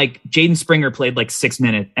 And like Jaden Springer played like 6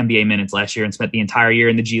 NBA minutes last year and spent the entire year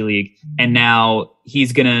in the G League. And now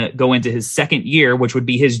he's going to go into his second year, which would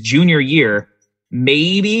be his junior year.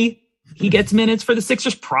 Maybe he gets minutes for the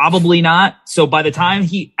Sixers. Probably not. So by the time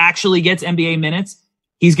he actually gets NBA minutes,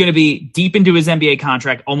 he's going to be deep into his NBA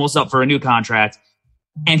contract, almost up for a new contract.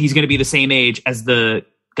 And he's going to be the same age as the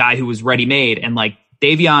guy who was ready-made. And like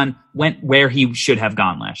Davion went where he should have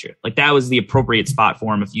gone last year. Like that was the appropriate spot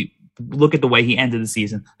for him. If you look at the way he ended the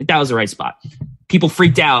season, like that was the right spot. People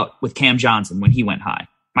freaked out with Cam Johnson when he went high,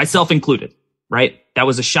 myself included, right? That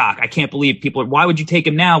was a shock. I can't believe why would you take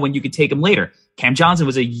him now when you could take him later? Cam Johnson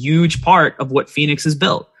was a huge part of what Phoenix has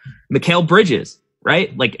built. Mikal Bridges,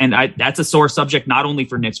 right? Like, and that's a sore subject, not only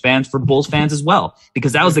for Knicks fans, for Bulls fans as well,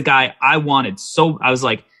 because that was the guy I wanted. So I was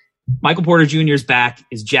like, Michael Porter Jr.'s back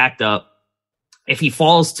is jacked up. If he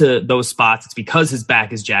falls to those spots, it's because his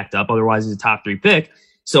back is jacked up. Otherwise, he's a top 3 pick.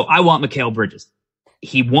 So I want Mikal Bridges.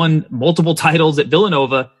 He won multiple titles at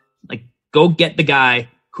Villanova. Like, go get the guy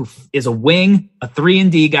who is a wing, a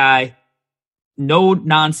 3-and-D guy, no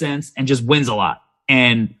nonsense, and just wins a lot.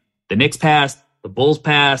 And the Knicks passed, the Bulls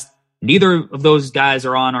passed. Neither of those guys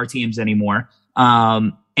are on our teams anymore.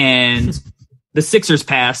 And the Sixers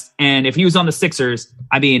passed. And if he was on the Sixers,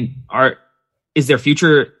 I mean, is their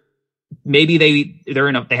future? Maybe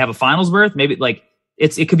they have a finals berth. Maybe like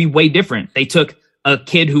it could be way different. They took a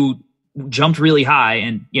kid who jumped really high,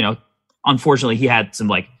 and unfortunately he had some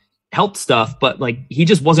like health stuff, but like he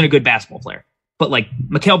just wasn't a good basketball player. But like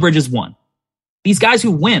Mikal Bridges won. These guys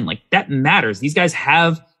who win, like that matters. These guys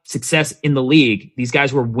have success in the league. These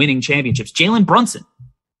guys were winning championships. Jalen Brunson,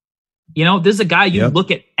 this is a guy you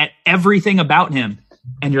look at everything about him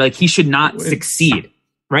and you're like, he should not succeed,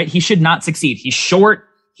 right? He should not succeed. He's short.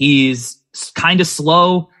 He's kind of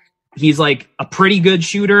slow. He's like a pretty good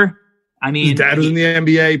shooter. I mean, his dad was in the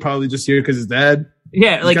NBA, probably just here because his dad.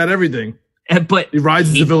 Yeah, he's got everything. But he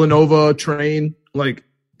rides the Villanova train. Like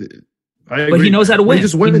But he knows how to win. He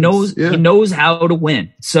just wins. He knows how to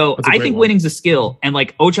win. So I think winning's a skill. And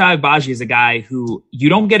like Ochai Agbaji is a guy who you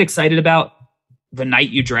don't get excited about the night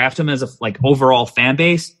you draft him as a like overall fan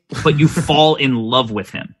base, but you fall in love with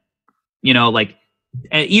him. You know, like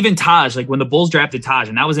even Taj, like when the Bulls drafted Taj,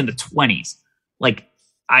 and that was in the 20s, like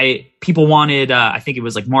people wanted, I think it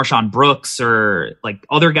was like Marshawn Brooks or like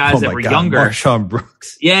other guys that were younger. Marshawn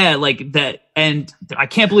Brooks. Yeah, like that. And I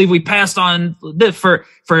can't believe we passed on for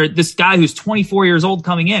this guy who's 24 years old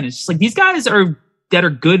coming in. It's just like these guys that are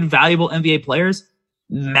good, valuable NBA players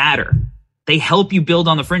matter. They help you build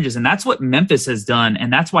on the fringes. And that's what Memphis has done.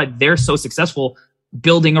 And that's why they're so successful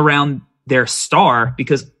building around their star,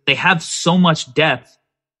 because they have so much depth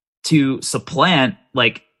to supplant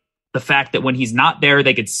like the fact that when he's not there,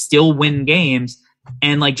 they could still win games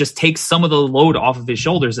and like just take some of the load off of his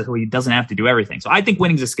shoulders so he doesn't have to do everything. So I think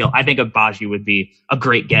winning's a skill. I think Agbaji would be a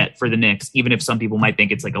great get for the Knicks, even if some people might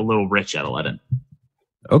think it's like a little rich at 11.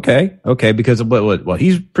 Okay. Because what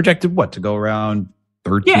he's projected to go around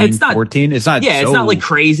 13, it's not, 14. It's not. It's not like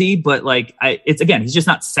crazy, but like he's just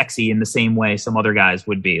not sexy in the same way some other guys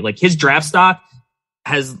would be. Like his draft stock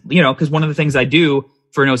has, because one of the things I do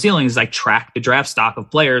for No Ceiling is I track the draft stock of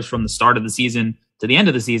players from the start of the season to the end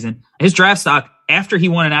of the season. His draft stock after he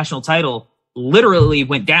won a national title literally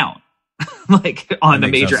went down like on the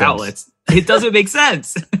major outlets. It doesn't make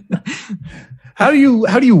sense. How do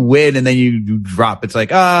you win and then you drop? It's like,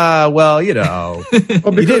 well, you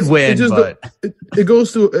did win, but it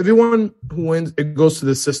goes to everyone who wins. It goes to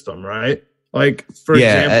the system, right? Like for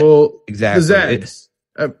example, exactly. The Zags.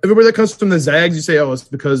 Everybody that comes from the Zags, you say, oh, it's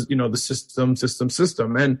because, the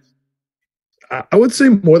system. And I would say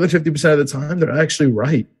more than 50% of the time, they're actually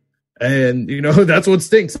right. And, that's what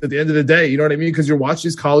stinks at the end of the day. You know what I mean? Because you're watching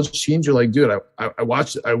these college teams. You're like, dude, I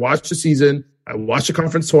watched the season. I watched the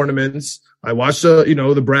conference tournaments. I watched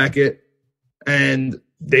the bracket, and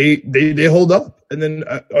they hold up. And then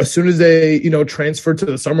as soon as they, transfer to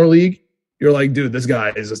the summer league, you're like, dude, this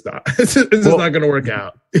guy is just not, it's just not going to work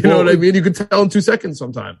out. You know what I mean? You can tell in 2 seconds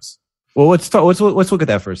sometimes. Well, let's look at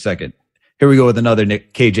that for a second. Here we go with another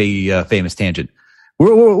Nick KJ famous tangent.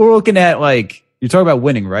 We're looking at like, you talk about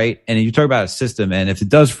winning, right? And you talk about a system. And if it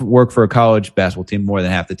does work for a college basketball team more than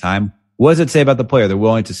half the time, what does it say about the player? They're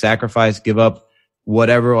willing to sacrifice, give up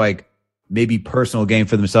whatever, like maybe personal gain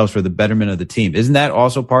for themselves for the betterment of the team. Isn't that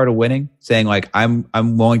also part of winning? Saying like, I'm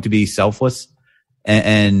willing to be selfless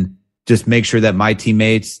and just make sure that my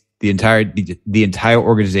teammates, the entire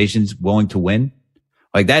organization's willing to win.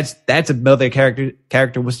 Like that's another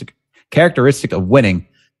characteristic of winning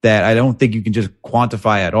that I don't think you can just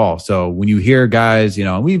quantify at all. So when you hear guys,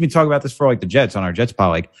 and we even talk about this for like the Jets on our Jets pod,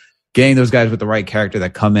 like getting those guys with the right character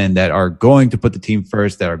that come in, that are going to put the team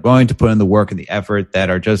first, that are going to put in the work and the effort, that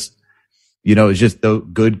are just, it's just the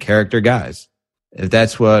good character guys. If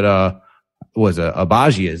that's what,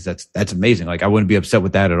 Agbaji is, that's amazing. Like I wouldn't be upset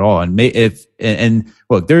with that at all. And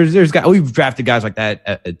look, there's guys, we've drafted guys like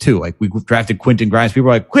that too. Like we drafted Quentin Grimes. People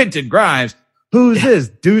are like, Quentin Grimes, who's this?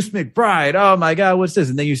 Deuce McBride. Oh my God, what's this?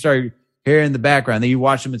 And then you start hearing in the background. Then you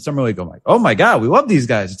watch them in summer league. I'm like, oh my God, we love these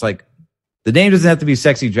guys. It's like the name doesn't have to be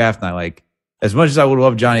sexy draft night. Like as much as I would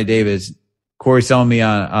love Johnny Davis, Corey's selling me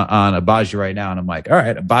on Agbaji right now, and I'm like, all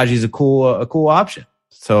right, Agbaji is a cool option.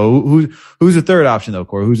 So who's the third option though,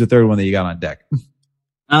 Corey? Who's the third one that you got on deck?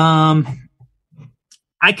 I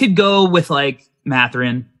could go with like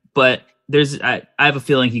Mathurin, but I have a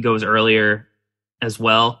feeling he goes earlier as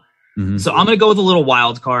well. Mm-hmm. So I'm going to go with a little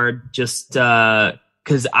wild card just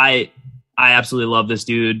because I absolutely love this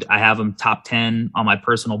dude. I have him top 10 on my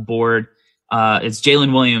personal board. It's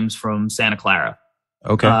Jalen Williams from Santa Clara.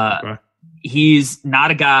 Okay. He's not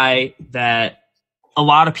a guy that a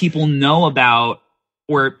lot of people know about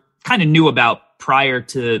or kind of knew about prior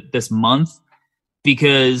to this month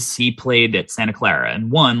because he played at Santa Clara and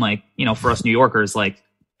won. Like, for us New Yorkers, like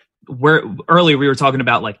earlier we were talking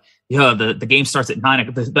about like, the game starts at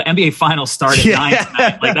 9. The NBA finals start at 9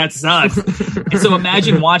 tonight. Like that sucks. And so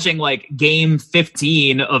imagine watching like game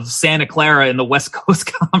 15 of Santa Clara in the West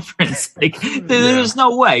Coast Conference. Like there's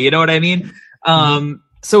no way, you know what I mean?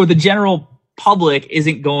 So the general public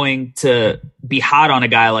isn't going to be hot on a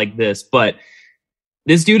guy like this, but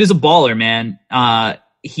this dude is a baller, man.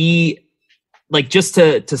 He like just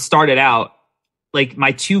to start it out, like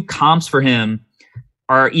my 2 comps for him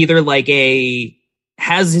are either like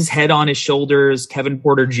has his head on his shoulders, Kevin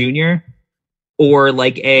Porter Jr., or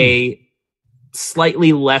like a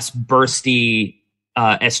slightly less bursty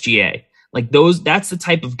SGA. Like that's the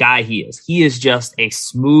type of guy he is. He is just a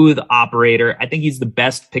smooth operator. I think he's the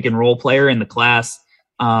best pick and roll player in the class.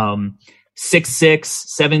 6'6",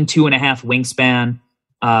 7'2.5" wingspan.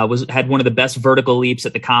 had one of the best vertical leaps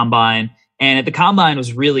at the combine. And at the combine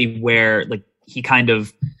was really where like he kind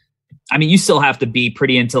of, I mean, you still have to be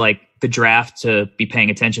pretty into like the draft to be paying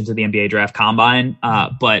attention to the NBA draft combine.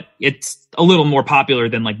 But it's a little more popular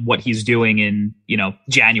than like what he's doing in,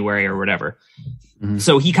 January or whatever. Mm-hmm.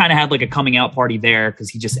 So he kind of had like a coming out party there because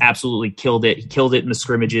he just absolutely killed it. He killed it in the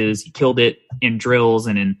scrimmages. He killed it in drills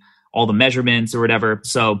and in all the measurements or whatever.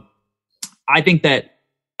 So I think that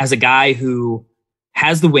as a guy who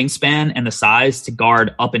has the wingspan and the size to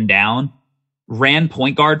guard up and down, ran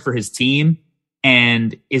point guard for his team,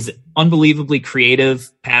 and is unbelievably creative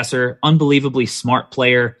passer, unbelievably smart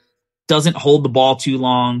player, doesn't hold the ball too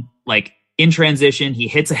long. Like in transition, he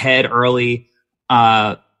hits ahead early.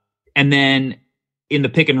 And then in the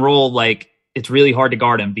pick and roll, like it's really hard to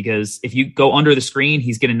guard him because if you go under the screen,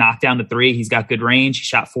 he's going to knock down the three. He's got good range. He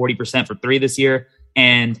shot 40% for three this year.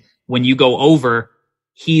 And when you go over,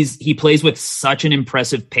 he plays with such an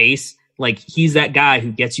impressive pace. Like he's that guy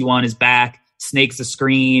who gets you on his back, snakes the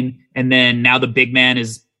screen, and then now the big man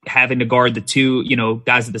is having to guard the two,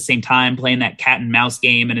 guys at the same time, playing that cat and mouse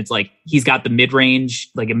game. And it's like he's got the mid-range,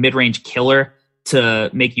 like a mid-range killer to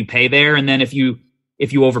make you pay there. And then if you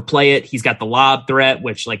overplay it, he's got the lob threat,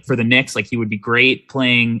 which like for the Knicks, like he would be great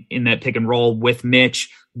playing in that pick and roll with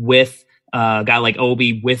Mitch, with a guy like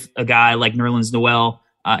Obi, with a guy like Nerlens Noel.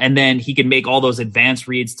 And then he can make all those advanced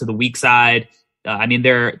reads to the weak side. I mean,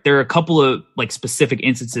 there are a couple of like specific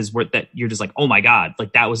instances where that you're just like, oh my God,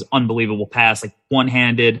 like that was unbelievable pass, like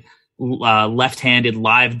one-handed, left-handed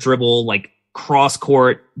live dribble, like cross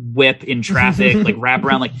court whip in traffic, like wrap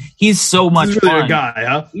around. Like he's so much really fun. A guy,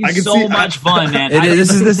 huh? He's so much fun, man. This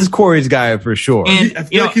is Corey's guy for sure. And, I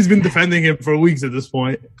feel like he's been defending him for weeks at this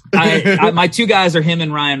point. My two guys are him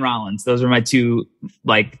and Ryan Rollins. Those are my two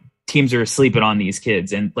like teams are sleeping on these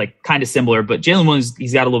kids, and like kind of similar, but Jalen Williams,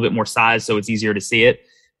 he's got a little bit more size, so it's easier to see it.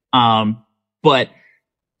 But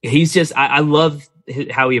he's just, I love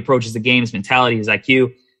how he approaches the game, his mentality, his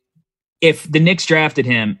IQ. If the Knicks drafted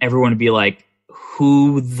him, everyone would be like,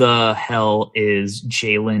 who the hell is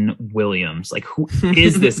Jalen Williams? Like, who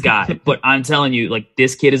is this guy? But I'm telling you, like,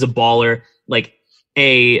 this kid is a baller. Like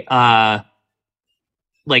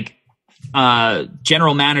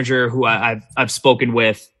general manager who I've spoken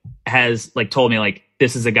with has like told me like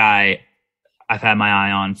this is a guy I've had my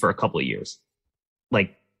eye on for a couple of years.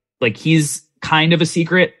 Like he's kind of a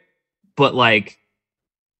secret, but like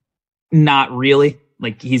not really.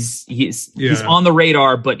 Like he's on the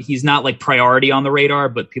radar, but he's not like priority on the radar.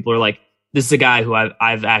 But people are like, this is a guy who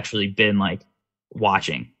I've actually been like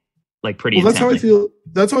watching like pretty intently.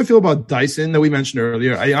 That's how I feel about Dyson that we mentioned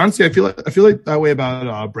earlier. I feel like that way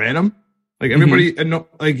about Branham. Like everybody, I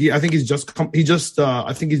think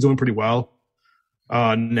I think he's doing pretty well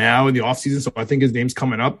now in the offseason. So I think his name's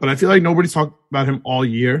coming up, but I feel like nobody's talked about him all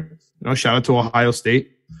year. Shout out to Ohio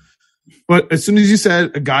State. But as soon as you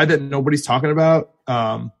said a guy that nobody's talking about,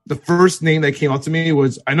 the first name that came out to me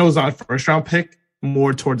was, I know it's not a first round pick,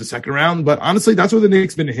 more towards the second round, but honestly, that's where the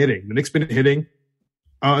Knicks been hitting. The Knicks been hitting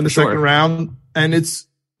in the second round, and it's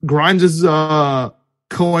Grimes'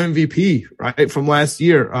 co-MVP, right, from last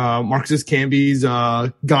year. Marcus Camby's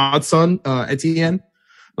godson, Etienne.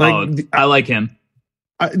 I like him.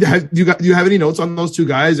 Do you have any notes on those two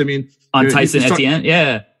guys? I mean, on Tyson Etienne,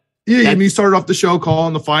 yeah. Yeah, I mean, you started off the show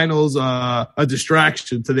calling the finals a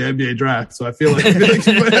distraction to the NBA draft. So I feel like on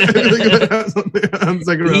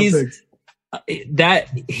second round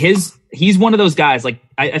picks. He's one of those guys. Like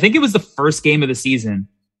I think it was the first game of the season.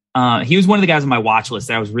 He was one of the guys on my watch list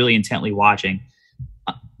that I was really intently watching.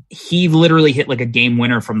 He literally hit like a game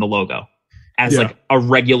winner from the logo as like a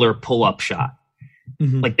regular pull-up shot.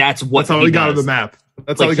 Mm-hmm. Like that's how he got on the map.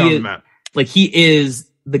 That's how he got on the map. Like he is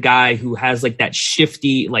the guy who has like that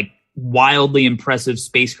shifty, like wildly impressive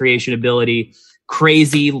space creation ability,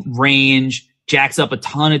 crazy range, jacks up a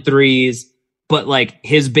ton of threes, but like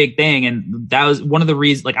his big thing. And that was one of the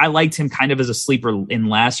reasons, like I liked him kind of as a sleeper in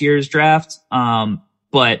last year's draft.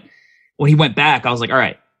 But when he went back, I was like, all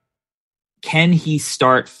right, can he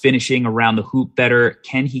start finishing around the hoop better?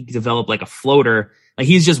 Can he develop like a floater? Like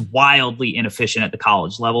he's just wildly inefficient at the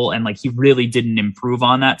college level. And like, he really didn't improve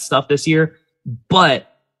on that stuff this year, but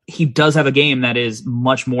he does have a game that is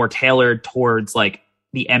much more tailored towards like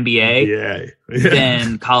the NBA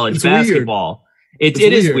than college basketball. It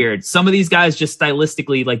is weird. Some of these guys just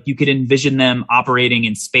stylistically, like you could envision them operating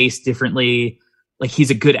in space differently. Like he's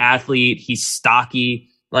a good athlete. He's stocky.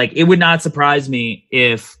 Like it would not surprise me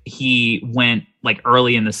if he went like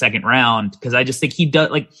early in the second round. Cause I just think he does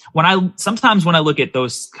like sometimes when I look at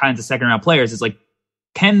those kinds of second round players, it's like,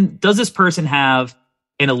 does this person have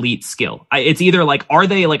an elite skill. It's either like, are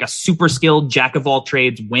they like a super skilled jack of all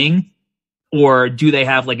trades wing, or do they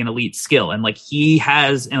have like an elite skill? And like, he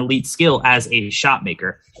has an elite skill as a shot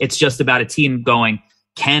maker. It's just about a team going,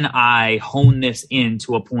 can I hone this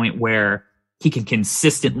into a point where he can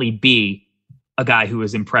consistently be a guy who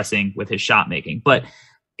is impressing with his shot making? But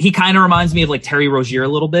he kind of reminds me of like Terry Rozier a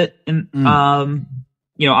little bit. And,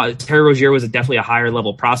 Terry Rozier was definitely a higher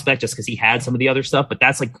level prospect just because he had some of the other stuff, but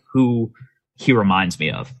that's like who he reminds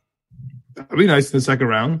me of. That'd be nice in the second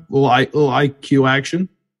round. Little IQ action.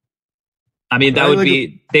 I mean, that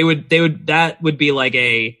would be like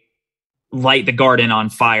a light the garden on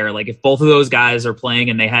fire. Like if both of those guys are playing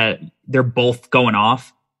and they're both going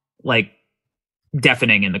off, like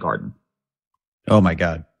deafening in the Garden. Oh my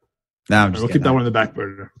God. Now I'm just we'll keep that one on the back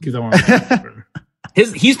burner.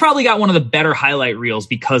 He's probably got one of the better highlight reels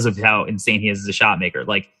because of how insane he is as a shot maker.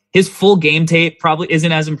 Like his full game tape probably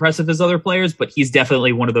isn't as impressive as other players, but he's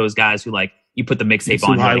definitely one of those guys who like you put the mixtape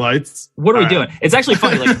on highlights. Like, what are we doing? It's actually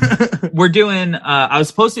funny. Like we're doing, I was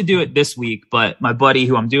supposed to do it this week, but my buddy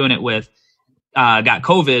who I'm doing it with, got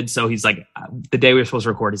COVID. So he's like, the day we were supposed to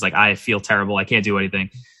record, he's like, I feel terrible. I can't do anything.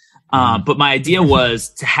 But my idea was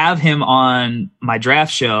to have him on my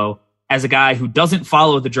draft show as a guy who doesn't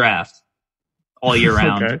follow the draft all year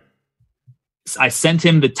round. Okay. I sent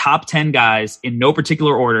him the top 10 guys in no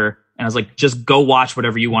particular order. And I was like, just go watch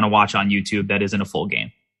whatever you want to watch on YouTube that isn't a full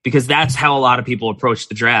game, because that's how a lot of people approach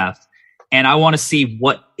the draft. And I want to see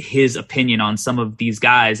what his opinion on some of these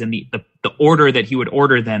guys and the order that he would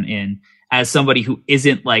order them in, as somebody who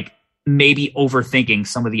isn't like maybe overthinking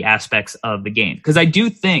some of the aspects of the game. Because I do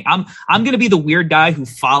think I'm going to be the weird guy who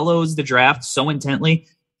follows the draft so intently,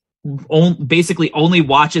 basically only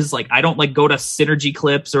watches, like I don't like go to Synergy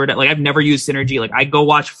clips or like I've never used Synergy. Like I go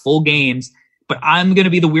watch full games, but I'm going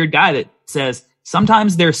to be the weird guy that says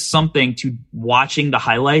sometimes there's something to watching the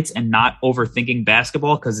highlights and not overthinking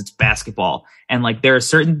basketball because it's basketball. And like there are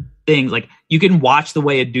certain things, like you can watch the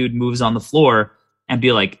way a dude moves on the floor and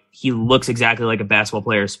be like, he looks exactly like a basketball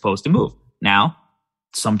player is supposed to move. Now,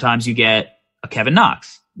 sometimes you get a Kevin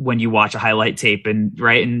Knox when you watch a highlight tape and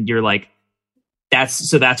you're like,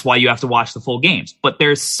 that's why you have to watch the full games. But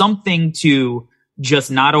there's something to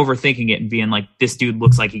just not overthinking it and being like, this dude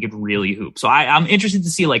looks like he could really hoop. So I'm interested to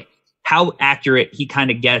see like how accurate he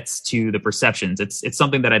kind of gets to the perceptions. It's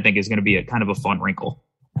something that I think is going to be a kind of a fun wrinkle.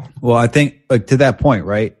 Well, I think like to that point,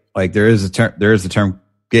 right? Like there is the term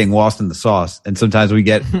getting lost in the sauce. And sometimes we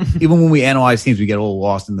get, even when we analyze teams, we get a little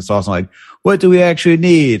lost in the sauce. I'm like, what do we actually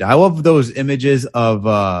need? I love those images of,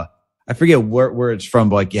 I forget where it's from,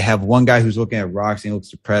 but like you have one guy who's looking at rocks and he looks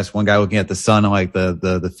depressed. One guy looking at the sun and like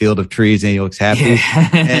the field of trees and he looks happy. Yeah.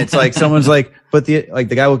 And it's like, someone's like, but the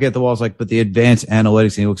guy looking at the wall is like, but the advanced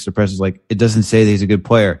analytics and he looks depressed is like, it doesn't say that he's a good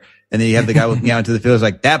player. And then you have the guy looking out into the field is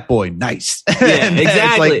like, that boy, nice. Yeah,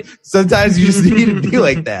 exactly. Like, sometimes you just need to be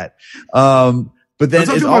like that. But then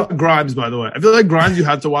it's about Grimes, by the way. I feel like Grimes, you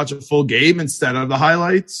have to watch a full game instead of the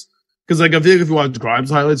highlights. Because like, I feel like if you watch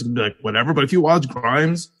Grimes highlights, you can be like, whatever. But if you watch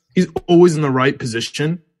Grimes, he's always in the right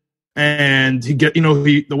position. And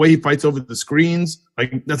the way he fights over the screens,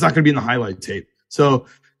 like that's not going to be in the highlight tape. So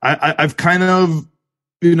I've kind of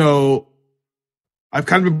been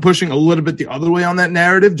pushing a little bit the other way on that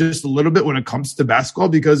narrative, just a little bit when it comes to basketball,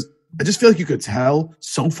 because I just feel like you could tell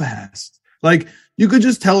so fast. Like you could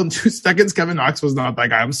just tell in 2 seconds Kevin Knox was not that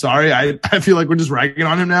guy. I'm sorry. I feel like we're just ragging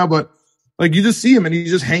on him now, but like you just see him and he's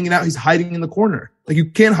just hanging out. He's hiding in the corner. Like you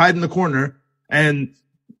can't hide in the corner and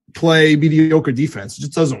play mediocre defense. It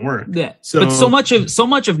just doesn't work. Yeah. But so much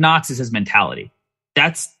of Knox is his mentality.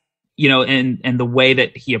 That's, and the way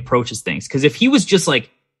that he approaches things. Cause if he was just like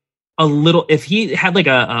if he had like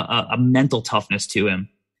a mental toughness to him,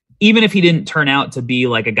 even if he didn't turn out to be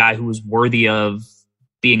like a guy who was worthy of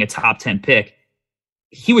being a top 10 pick,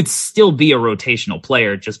 he would still be a rotational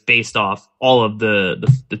player just based off all of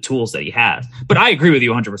the tools that he has. But I agree with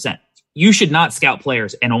you 100%. You should not scout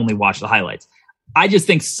players and only watch the highlights. I just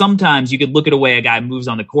think sometimes you could look at a way a guy moves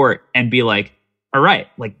on the court and be like, all right,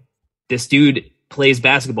 like this dude plays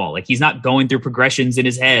basketball. Like he's not going through progressions in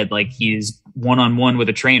his head. Like he's one-on-one with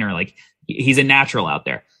a trainer. Like he's a natural out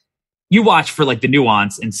there. You watch for like the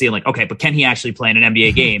nuance and see like, okay, but can he actually play in an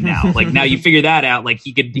NBA game now? Like now you figure that out. Like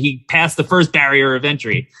he passed the first barrier of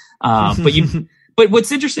entry. But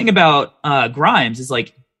what's interesting about Grimes is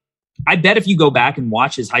like, I bet if you go back and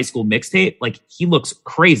watch his high school mixtape, like he looks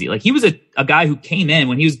crazy. Like he was a guy who came in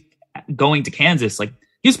when he was going to Kansas, like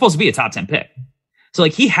he was supposed to be a top 10 pick. So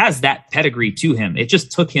like he has that pedigree to him. It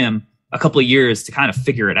just took him a couple of years to kind of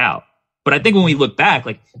figure it out. But I think when we look back,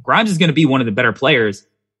 like Grimes is going to be one of the better players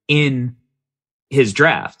in his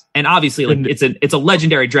draft. And obviously, like it's a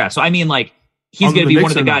legendary draft. So I mean, like he's going to be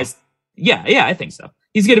one of the guys. Yeah, I think so.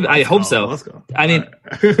 He's going to. I hope so. Let's go. I mean,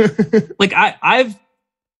 like I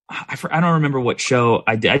don't remember what show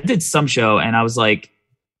I did. I did some show, and I was like,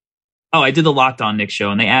 oh, I did the Locked On Knicks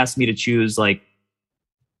show, and they asked me to choose like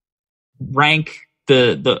rank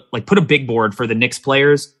the like put a big board for the Knicks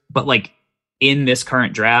players, but like in this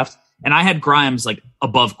current draft. And I had Grimes like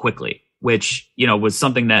above Quickly, which, you know, was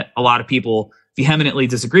something that a lot of people vehemently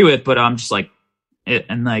disagree with, but I'm just like,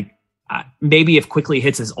 and like, maybe if Quickly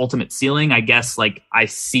hits his ultimate ceiling, I guess like I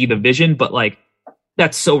see the vision, but like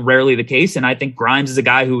that's so rarely the case. And I think Grimes is a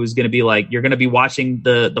guy who is going to be like, you're going to be watching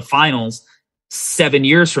the finals 7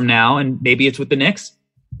 years from now, and maybe it's with the Knicks,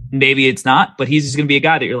 maybe it's not, but he's just going to be a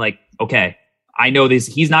guy that you're like, okay, I know this.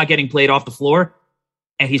 He's not getting played off the floor,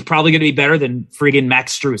 and he's probably going to be better than friggin'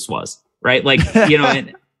 Max Strus was, right? Like, you know,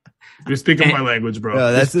 and, you're speaking my language, bro.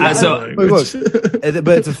 No, that's so. Look,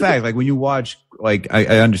 but it's a fact. Like when you watch, like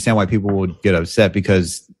I understand why people would get upset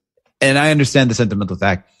because, and I understand the sentimental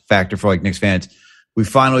factor for like Knicks fans. We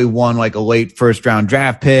finally won like a late first round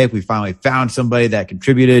draft pick. We finally found somebody that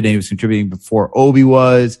contributed, and he was contributing before Obi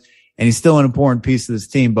was, and he's still an important piece of this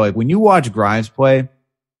team. But like when you watch Grimes play,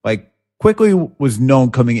 like Quickly was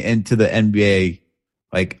known coming into the NBA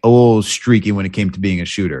like a little streaky when it came to being a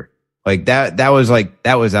shooter. Like that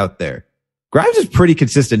was out there. Grimes is pretty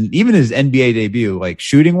consistent. Even his NBA debut, like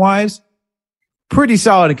shooting wise, pretty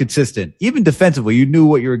solid and consistent. Even defensively, you knew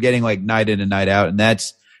what you were getting like night in and night out. And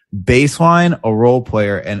that's baseline, a role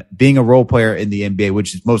player, and being a role player in the NBA,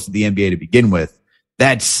 which is most of the NBA to begin with.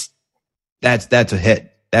 That's a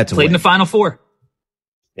hit. That's a played win. in the Final Four.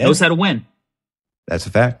 Yeah. Knows how to win. That's a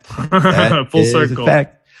fact. Full circle. A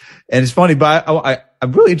fact. And it's funny, but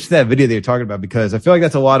I'm really interested in that video that you're talking about because I feel like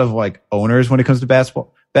that's a lot of like owners when it comes to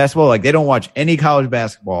basketball. Like they don't watch any college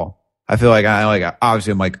basketball. I feel like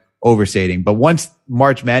obviously I'm like overstating, but once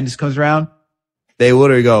March Madness comes around, they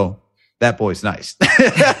literally go, "That boy's nice."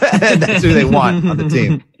 And that's who they want on the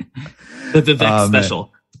team. The Vivek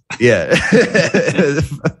special. Yeah.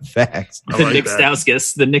 Facts. The Nick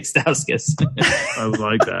Stauskas. The Nick Stauskas. I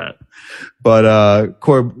like that. But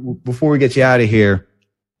Corey, before we get you out of here,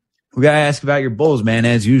 we gotta ask about your Bulls, man.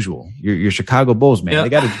 As usual, your Chicago Bulls, man.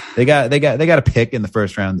 Yep. They got a pick in the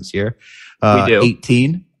first round this year. We do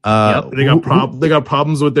 18. They got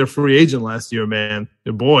problems with their free agent last year, man.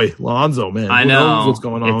 Your boy Lonzo, man. I know who knows what's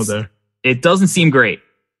going on there. It doesn't seem great.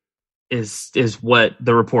 Is what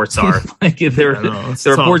the reports are. Like the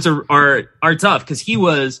reports are tough because he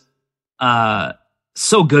was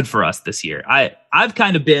so good for us this year. I've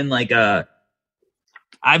kind of been like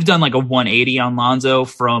I've done like a 180 on Lonzo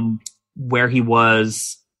from where he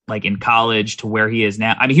was like in college to where he is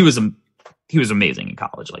now. I mean, he was amazing in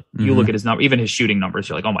college. Like you look at his number, even his shooting numbers,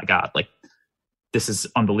 you're like, oh my God, like this is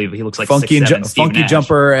unbelievable. He looks like funky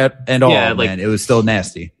jumper and all, yeah, like, man. It was still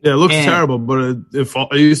nasty. Yeah, it looks terrible, but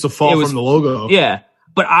it used to fall from the logo. Yeah,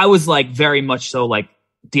 but I was like very much so like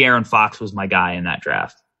De'Aaron Fox was my guy in that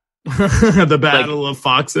draft. The battle of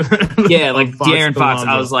Fox. Yeah, like De'Aaron Fox.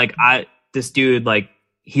 I was like, this dude, like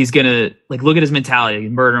he's gonna like look at his mentality,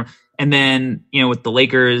 murder him. And then, you know, with the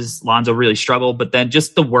Lakers, Lonzo really struggled, but then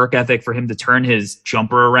just the work ethic for him to turn his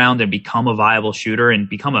jumper around and become a viable shooter and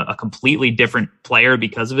become a completely different player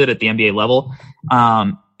because of it at the NBA level.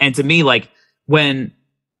 And to me, like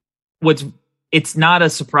it's not a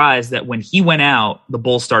surprise that when he went out, the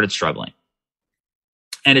Bulls started struggling.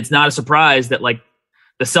 And it's not a surprise that like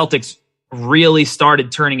the Celtics really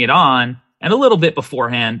started turning it on and a little bit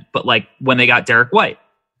beforehand, but like when they got Derek White.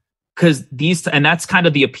 Because and that's kind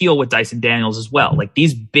of the appeal with Dyson Daniels as well. Like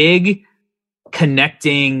these big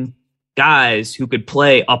connecting guys who could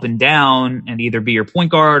play up and down and either be your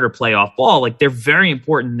point guard or play off ball. Like they're very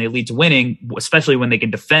important and they lead to winning, especially when they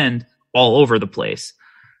can defend all over the place.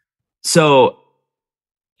 So,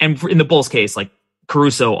 and in the Bulls case, like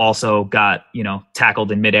Caruso also got, you know,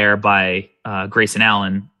 tackled in midair by Grayson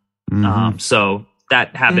Allen. So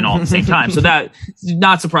that happened all at the same time. So that's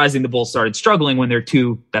not surprising the Bulls started struggling when their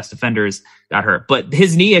two best defenders got hurt. But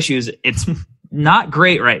his knee issues, it's not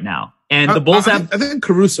great right now. And the Bulls I think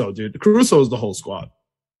Caruso, dude. Caruso is the whole squad.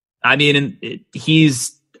 I mean,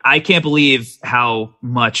 I can't believe how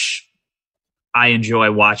much I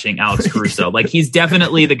enjoy watching Alex Caruso. Like he's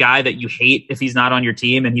definitely the guy that you hate if he's not on your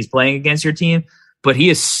team and he's playing against your team, but he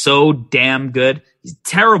is so damn good. He's a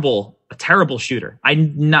terrible shooter.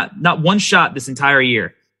 Not one shot this entire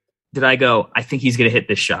year did I go, I think he's going to hit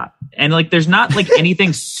this shot. And like, there's not like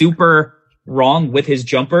anything super wrong with his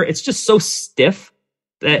jumper. It's just so stiff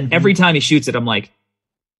that every time he shoots it, I'm like,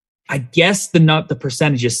 I guess the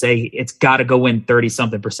percentages say it's got to go in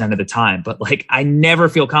 30-something% of the time, but like I never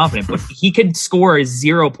feel confident. But he could score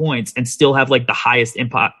 0 points and still have like the highest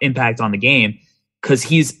impact on the game because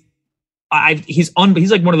he's like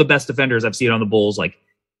one of the best defenders I've seen on the Bulls like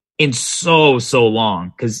in so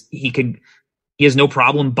long because he has no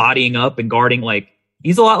problem bodying up and guarding. Like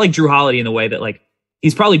he's a lot like Drew Holiday in the way that like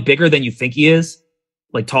he's probably bigger than you think he is,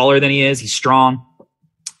 like taller than he is. He's strong,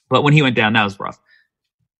 but when he went down, that was rough.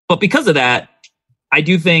 But because of that, I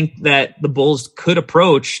do think that the Bulls could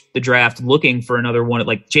approach the draft looking for another one.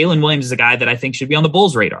 Like Jalen Williams is a guy that I think should be on the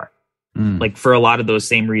Bulls' radar, like for a lot of those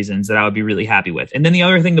same reasons that I would be really happy with. And then the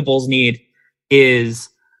other thing the Bulls need is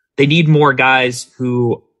they need more guys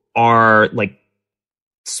who are like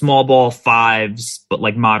small ball fives, but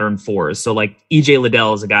like modern fours. So like EJ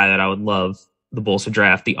Liddell is a guy that I would love the Bulls to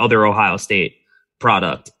draft, the other Ohio State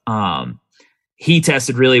product. He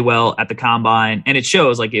tested really well at the combine, and it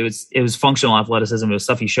shows like it was functional athleticism. It was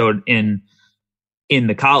stuff he showed in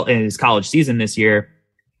his college season this year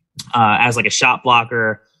as like a shot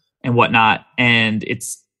blocker and whatnot. And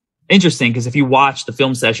it's interesting because if you watch the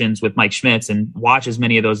film sessions with Mike Schmitz and watch as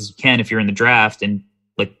many of those as you can, if you're in the draft and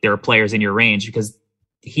like there are players in your range, because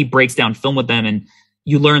he breaks down film with them and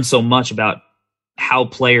you learn so much about how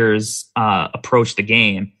players approach the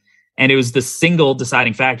game. And it was the single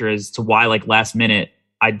deciding factor as to why, like last minute,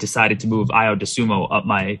 I decided to move Ayo Dosunmu up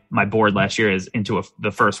my board last year into the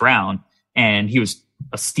first round, and he was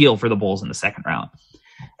a steal for the Bulls in the second round.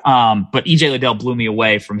 But EJ Liddell blew me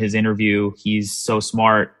away from his interview. He's so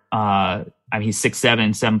smart. I mean, he's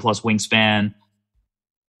 6'7", 7+ wingspan,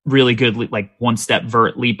 really good, like one-step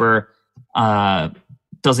vert leaper.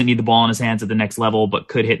 Doesn't need the ball in his hands at the next level, but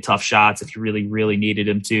could hit tough shots if you really, really needed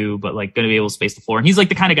him to, but like going to be able to space the floor. And he's like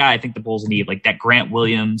the kind of guy I think the Bulls need, like that Grant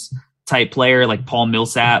Williams type player, like Paul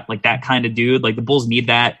Millsap, like that kind of dude. Like the Bulls need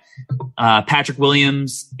that. Patrick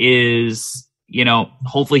Williams is,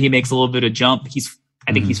 hopefully he makes a little bit of jump.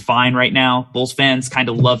 I think he's fine right now. Bulls fans kind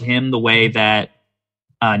of love him the way that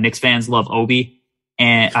Knicks fans love Obi.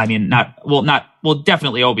 And I mean,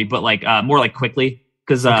 definitely Obi, but like more like quickly.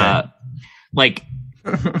 Cause like,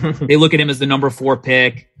 they look at him as the number 4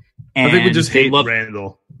 pick. And I think we just hate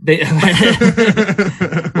Randall.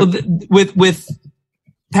 With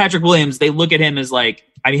Patrick Williams, they look at him as like,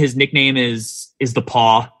 I mean, his nickname is the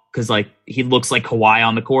Paw because like he looks like Kawhi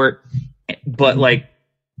on the court, but like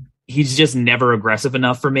he's just never aggressive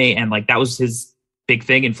enough for me. And like that was his big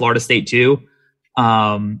thing in Florida State too.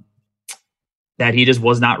 That he just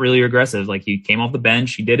was not really aggressive. Like he came off the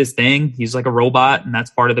bench, he did his thing. He's like a robot, and that's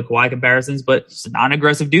part of the Kawhi comparisons, but he's not an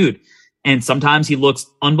aggressive dude. And sometimes he looks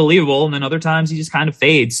unbelievable, and then other times he just kind of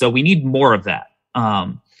fades. So we need more of that.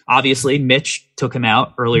 Obviously, Mitch took him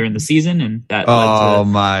out earlier in the season, and that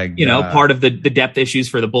led to, part of the depth issues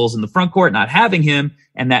for the Bulls in the front court, not having him,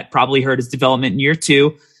 and that probably hurt his development in year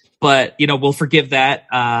 2. But, we'll forgive that.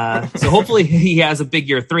 So hopefully he has a big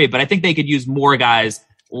year 3, but I think they could use more guys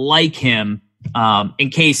like him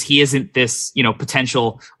in case he isn't this,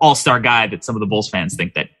 potential all-star guy that some of the Bulls fans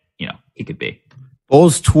think that, he could be.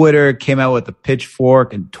 Bulls Twitter came out with a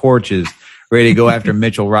pitchfork and torches ready to go after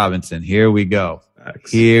Mitchell Robinson. Here we go.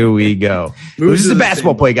 Here we go. It was just a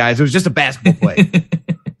basketball play, guys. It was just a basketball play.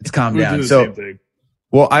 Let's calm down. So,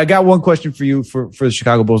 well, I got one question for you for the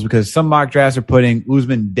Chicago Bulls, because some mock drafts are putting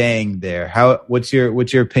Ousmane Dieng there. What's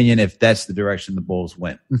your opinion if that's the direction the Bulls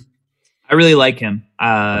went? I really like him.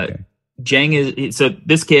 Dieng so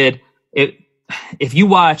this kid, if you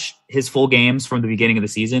watch his full games from the beginning of the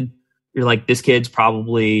season, you're like, this kid's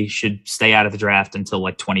probably should stay out of the draft until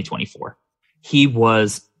like 2024. He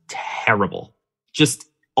was terrible. Just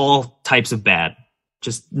all types of bad.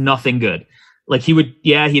 Just nothing good. Like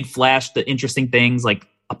he'd flashed the interesting things like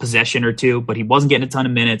a possession or two, but he wasn't getting a ton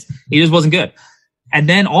of minutes. He just wasn't good. And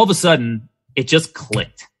then all of a sudden it just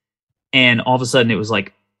clicked. And all of a sudden it was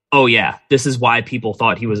like, oh yeah, this is why people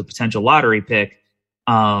thought he was a potential lottery pick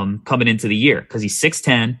coming into the year. Cause he's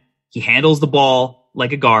 6'10", he handles the ball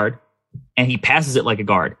like a guard, and he passes it like a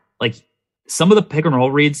guard. Like some of the pick and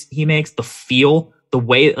roll reads he makes, the feel, the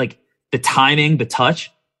way, like the timing, the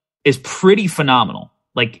touch is pretty phenomenal.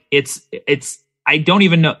 Like it's, I don't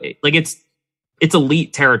even know, like it's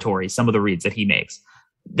elite territory. Some of the reads that he makes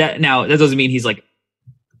that doesn't mean he's like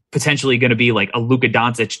potentially going to be like a Luka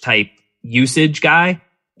Doncic type usage guy.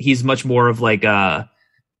 He's much more of like a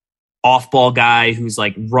off-ball guy who's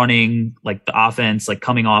like running like the offense, like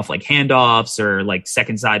coming off like handoffs or like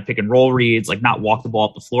second side pick and roll reads, like not walk the ball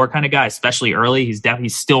up the floor kind of guy, especially early. He's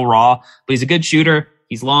still raw, but he's a good shooter.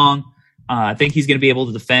 He's long. I think he's going to be able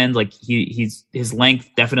to defend. Like his length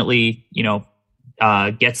definitely,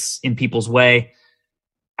 gets in people's way.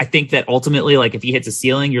 I think that ultimately, like if he hits a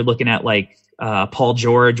ceiling, you're looking at like Paul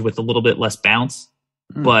George with a little bit less bounce,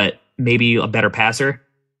 but maybe a better passer.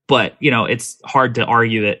 But, you know, it's hard to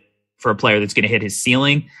argue that for a player that's going to hit his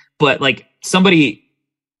ceiling. But like somebody,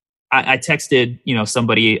 I texted, you know,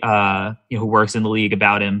 somebody who works in the league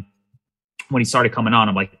about him when he started coming on.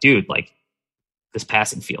 I'm like, dude, like this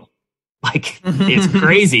passing feel, like it's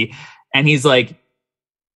crazy. And he's like,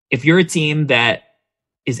 if you're a team that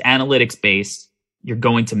is analytics based, you're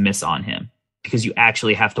going to miss on him because you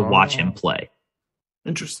actually have to watch him play.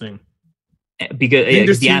 Interesting. Because do you think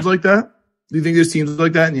there's teams like that? Do you think there's teams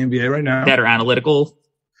like that in the NBA right now that are analytical?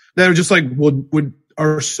 That are just like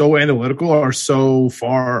are so analytical, are so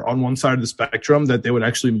far on one side of the spectrum that they would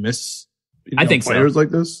actually miss I think players so. like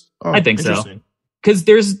this? Oh, I think so. Because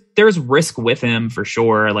there's risk with him for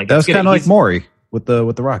sure. Like that was kind of like Morey with the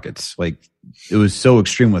Rockets. Like it was so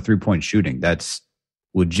extreme with 3-point shooting. That's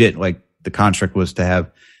legit. Like the contract was to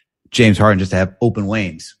have James Harden just to have open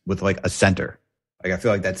lanes with like a center. Like I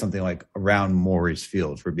feel like that's something like around Morey's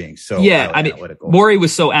field for being so analytical. Morey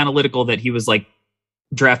was so analytical that he was like,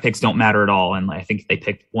 draft picks don't matter at all. And I think they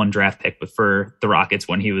picked one draft pick, but for the Rockets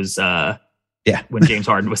when he was when James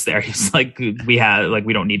Harden was there, he was like, we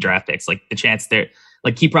don't need draft picks. Like the chance there,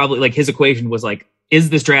 like he probably like his equation was like,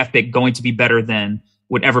 is this draft pick going to be better than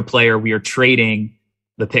whatever player we are trading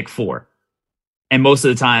the pick for? And most of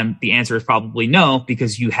the time the answer is probably no,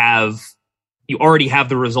 because you already have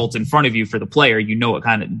the results in front of you for the player. You know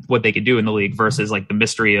what they could do in the league versus like the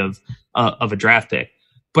mystery of a draft pick.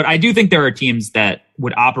 But I do think there are teams that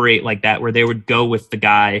would operate like that, where they would go with the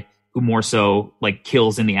guy who more so like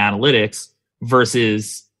kills in the analytics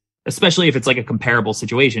versus, especially if it's like a comparable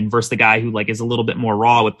situation, versus the guy who like is a little bit more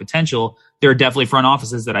raw with potential. There are definitely front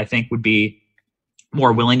offices that I think would be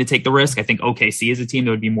more willing to take the risk. I think OKC is a team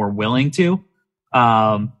that would be more willing to,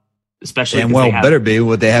 especially and better be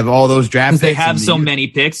what they have all those draft picks. They have so many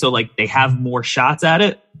picks, so like they have more shots at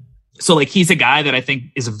it. So like he's a guy that I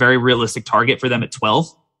think is a very realistic target for them at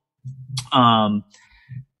 12.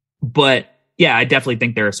 But yeah, I definitely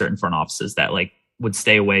think there are certain front offices that like would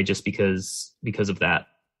stay away just because of that.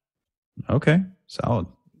 Okay. Solid.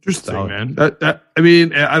 Interesting, man. That I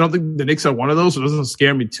mean, I don't think the Knicks are one of those, so it doesn't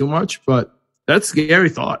scare me too much, but that's a scary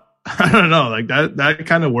thought. I don't know. Like that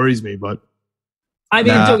kind of worries me, but I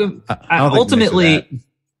mean,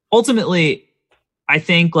 ultimately, I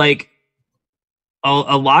think like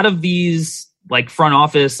a lot of these like front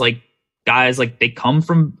office, like guys, like they come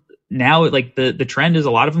from now, like the trend is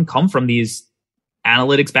a lot of them come from these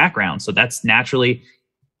analytics backgrounds. So that's naturally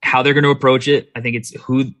how they're going to approach it. I think it's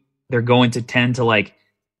who they're going to tend to like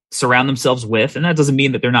surround themselves with. And that doesn't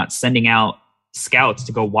mean that they're not sending out scouts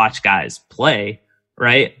to go watch guys play.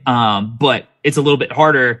 Right. But it's a little bit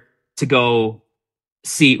harder to go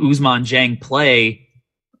see Ousmane Dieng play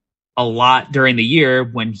a lot during the year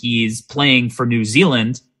when he's playing for New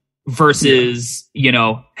Zealand versus,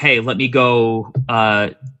 hey, let me go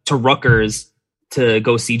to Rutgers to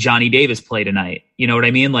go see Johnny Davis play tonight. You know what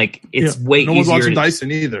I mean? Like it's way easier. No one's watching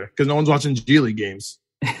Dyson either because no one's watching G League games.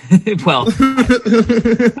 Well,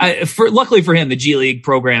 luckily for him, the G League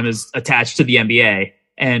program is attached to the NBA.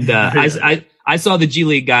 And I saw the G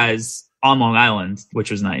League guys on Long Island,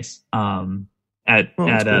 which was nice. At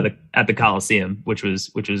the Coliseum, which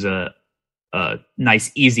was a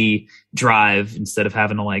nice, easy drive instead of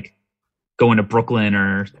having to like go into Brooklyn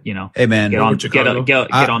or hey man, get on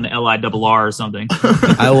the LIRR or something.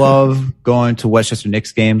 I love going to Westchester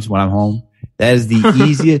Knicks games when I'm home. That is the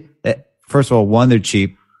easiest. First of all, one, they're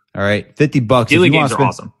cheap. All right, $50. G League games are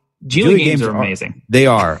awesome. G League games are amazing. They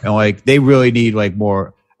are, and like they really need like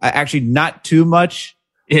more. Actually, not too much.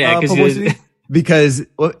 Yeah, because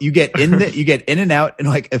you get in and out in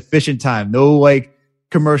like efficient time. No like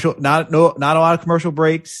commercial, not a lot of commercial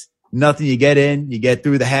breaks. Nothing. You get in, you get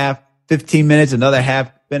through the half, 15 minutes, another half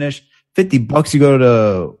finish. $50. You go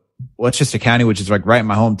to Westchester County, which is like right in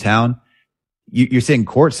my hometown. You're sitting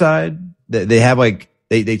courtside. They have like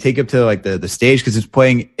they take up to like the stage because it's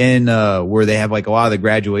playing in where they have like a lot of the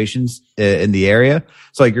graduations in the area.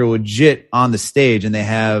 So like you're legit on the stage, and they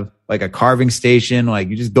have like a carving station. Like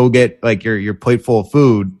you just go get like your plate full of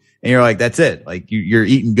food, and you're like, that's it. Like you're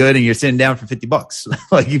eating good, and you're sitting down for $50.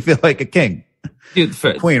 Like you feel like a king, dude,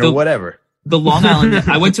 queen or whatever. The Long Island.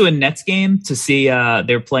 I went to a Nets game to see.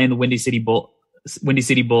 They were playing the Windy City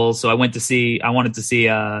Bulls. So I wanted to see.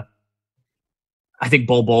 I think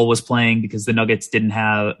Bol was playing because the Nuggets they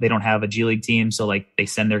don't have a G League team. So like they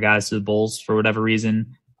send their guys to the Bulls for whatever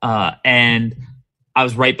reason. And I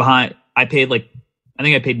was right behind. I think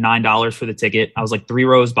I paid $9 for the ticket. I was like 3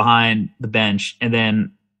 rows behind the bench. And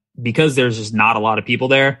then because there's just not a lot of people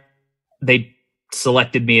there,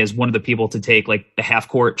 selected me as one of the people to take like the half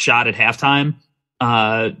court shot at halftime.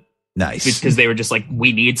 Nice. Because they were just like,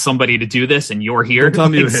 we need somebody to do this, and you're here. Don't tell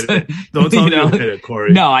me you hit it. Don't tell me you hit it,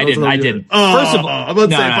 Corey. No, I didn't. I didn't. First of all, I'm about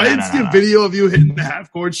to say, if I didn't see a video of you hitting the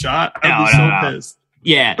half court shot, I'd be so pissed.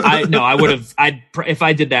 Yeah, I would have. If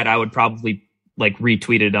I did that, I would probably like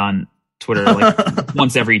retweet it on Twitter like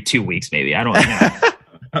once every 2 weeks, maybe. I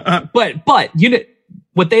don't. But you know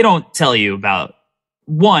what they don't tell you about.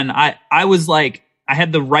 One, I was like, I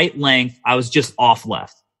had the right length. I was just off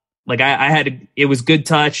left. Like it was good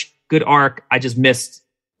touch, good arc. I just missed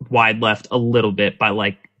wide left a little bit by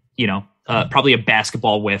like, probably a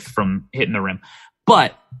basketball whiff from hitting the rim.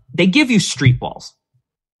 But they give you street balls,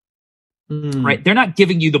 right? They're not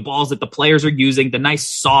giving you the balls that the players are using, the nice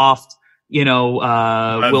soft,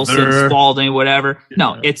 Wilson, Spalding, whatever. Yeah.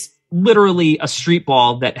 No, it's literally a street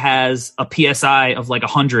ball that has a PSI of like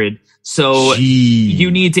 100. So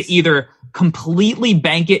you need to either completely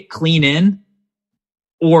bank it clean in,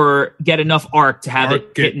 or get enough arc to have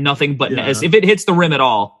it hit nothing but net. If it hits the rim at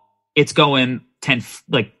all, it's going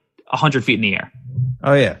 100 feet in the air.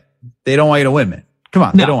 Oh yeah. They don't want you to win, man. Come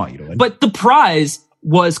on. No, they don't want you to win. But the prize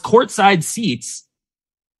was courtside seats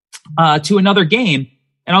to another game.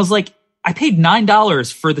 And I was like, I paid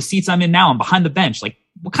 $9 for the seats I'm in now. I'm behind the bench. Like,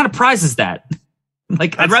 what kind of prize is that?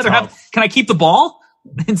 Like, I'd rather can I keep the ball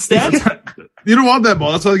instead? You don't want that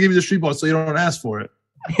ball. That's why they give you the street ball, so you don't ask for it.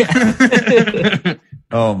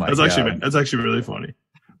 Oh my God. That's actually really funny.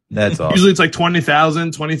 That's awesome. Usually it's like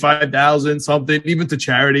 20,000, 25,000, something, even to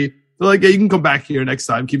charity. They're like, yeah, you can come back here next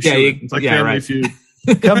time. Keep shooting. It's like Family Feud.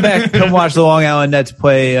 Come watch the Long Island Nets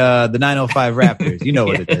play the 905 Raptors. You know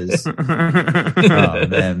what it is. Oh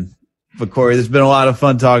man. But Corey, there's been a lot of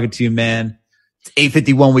fun talking to you, man. It's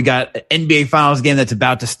 8:51. We got an NBA Finals game that's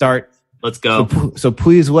about to start. Let's go. So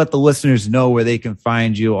please let the listeners know where they can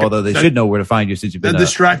find you, although they should know where to find you since you've been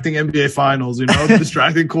distracting NBA Finals,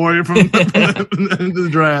 distracting Corey from the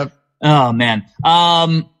draft. Oh, man.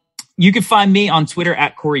 You can find me on Twitter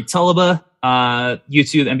at Corey Tullaba,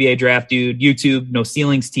 YouTube, NBA Draft Dude, YouTube, No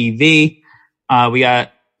Ceilings TV. We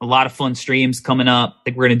got a lot of fun streams coming up. I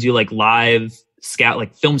think we're going to do like live scout,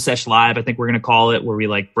 like film sesh live, I think we're going to call it, where we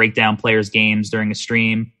like break down players' games during a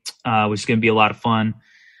stream, which is going to be a lot of fun.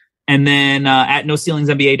 And then at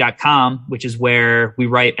NoCeilingsNBA.com, which is where we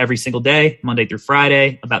write every single day, Monday through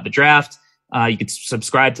Friday, about the draft. You can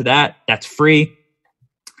subscribe to that. That's free.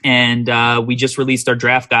 And we just released our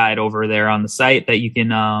draft guide over there on the site that you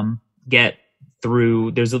can get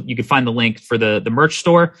through. You can find the link for the merch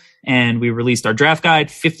store. And we released our draft guide,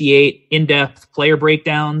 58 in-depth player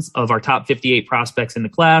breakdowns of our top 58 prospects in the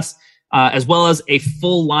class, as well as a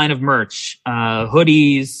full line of merch,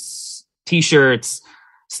 hoodies, T-shirts,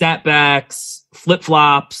 snapbacks,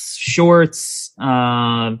 flip-flops, shorts,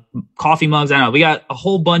 coffee mugs. I don't know. We got a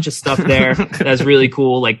whole bunch of stuff there that's really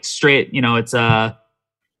cool. Like straight, it's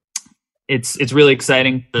really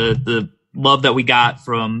exciting. The love that we got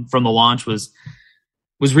from the launch was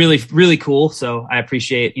really, really cool. So I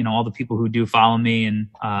appreciate, all the people who do follow me and,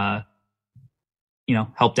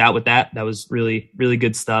 helped out with that. That was really, really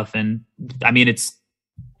good stuff. And I mean, it's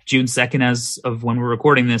June 2nd as of when we're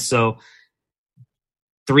recording this. So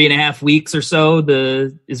 3.5 weeks or so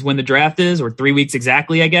is when the draft is, or 3 weeks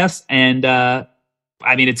exactly, I guess. And I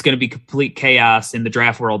mean, it's going to be complete chaos in the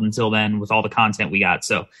draft world until then with all the content we got.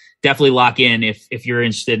 So definitely lock in if you're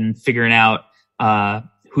interested in figuring out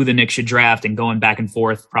who the Knicks should draft and going back and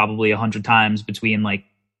forth probably 100 times between like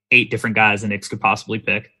 8 different guys the Knicks could possibly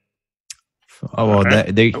pick. Oh, well,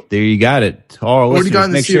 right. There you got it. What do you got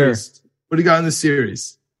in the series? What do you got in the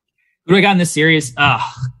series? What do I got in this series?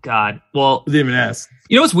 Oh, God. Well, I didn't even ask.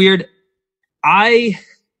 You know what's weird? I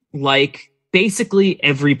like basically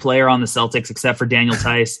every player on the Celtics except for Daniel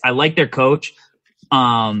Tice. I like their coach.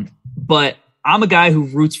 But I'm a guy who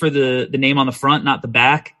roots for the name on the front, not the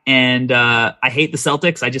back. And I hate the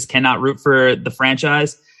Celtics. I just cannot root for the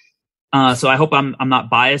franchise. So I hope I'm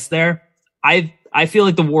not biased there. I feel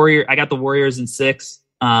like I got the Warriors in 6.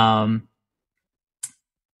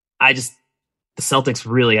 The Celtics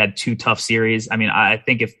really had 2 tough series. I mean, I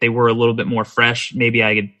think if they were a little bit more fresh, maybe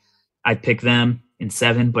I'd pick them in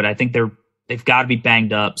 7, but I think they've got to be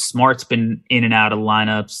banged up. Smart's been in and out of the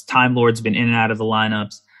lineups. Time Lord's been in and out of the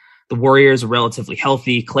lineups. The Warriors are relatively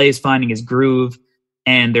healthy. Clay's finding his groove,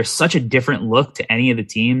 and there's such a different look to any of the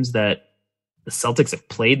teams that the Celtics have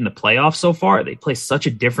played in the playoffs so far. They play such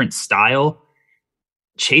a different style.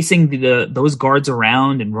 Chasing those guards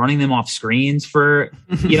around and running them off screens for,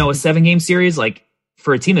 a 7-game series, like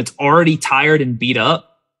for a team that's already tired and beat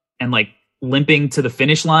up and like limping to the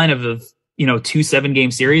finish line of 2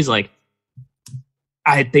 7-game series. Like,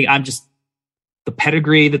 I think the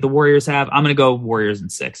pedigree that the Warriors have, I'm going to go Warriors in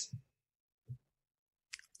 6.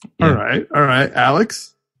 Yeah. All right,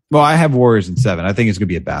 Alex. Well, I have Warriors in 7. I think it's going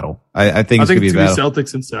to be a battle. I think it's going to be a battle.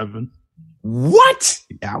 Celtics in 7. What?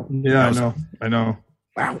 Yeah, I know.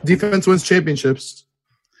 Wow. Defense wins championships.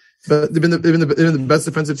 But they've been the best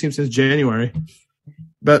defensive team since January.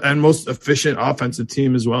 And most efficient offensive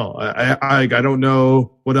team as well. I don't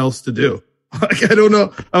know what else to do. Like, I don't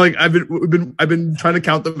know. Like, I've been trying to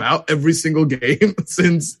count them out every single game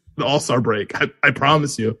since the All-Star break. I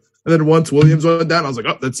promise you. And then once Williams went down, I was like,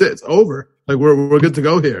 oh, that's it. It's over. Like, we're good to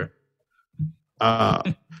go here.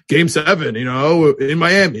 Game 7, in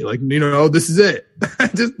Miami, like, this is it.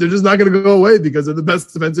 They're just not going to go away because they're the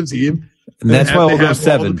best defensive team. And that's why we'll go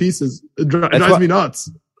 7. All the pieces. It drives me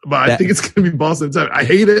nuts. But I think it's going to be Boston 7. I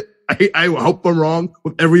hate it. I hope I'm wrong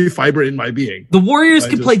with every fiber in my being. The Warriors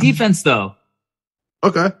can play defense, though.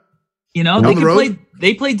 Okay.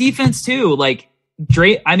 They play defense too. Like,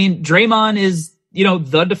 Draymond is,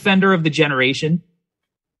 the defender of the generation.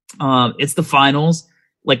 It's the finals.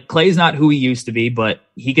 Like, Clay's not who he used to be, but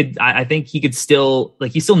I think he could still,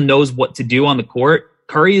 like, he still knows what to do on the court.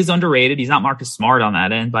 Curry is underrated. He's not Marcus Smart on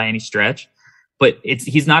that end by any stretch, but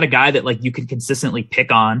he's not a guy that, like, you can consistently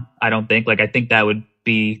pick on. I don't think. Like, I think that would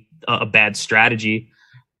be a bad strategy.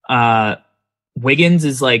 Wiggins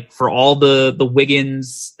is, like, for all the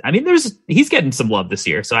Wiggins. I mean, he's getting some love this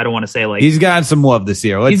year, so I don't want to say, like, he's gotten some love this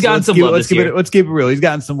year. Let's keep it real. He's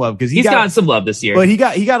gotten some love because he's gotten some love this year. But he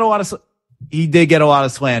got a lot of. He did get a lot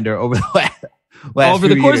of slander over the last over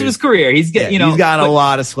the course of his career. He's gotten a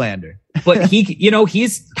lot of slander. But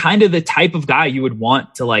he's kind of the type of guy you would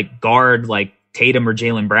want to, like, guard, like, Tatum or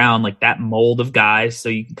Jaylen Brown, like that mold of guys. So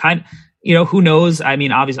you can kind of, who knows? I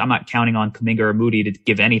mean, obviously, I'm not counting on Kuminga or Moody to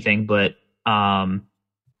give anything, but I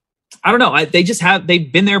don't know.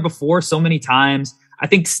 They've been there before so many times. I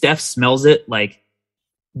think Steph smells it. Like,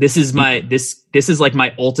 this is like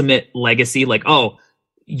my ultimate legacy. Like, oh,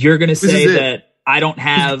 you're going to say that I don't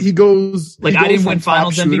have, he goes, like, I didn't win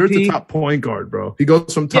finals shooter MVP to top point guard, bro. He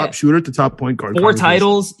goes from top shooter to top point guard. 4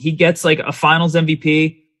 titles. He gets, like, a finals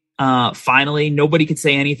MVP. Finally, nobody could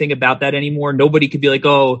say anything about that anymore. Nobody could be like,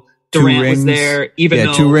 oh, Durant was there, even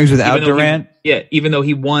though 2 rings without Durant. Even though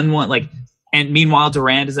he won one, like, and meanwhile,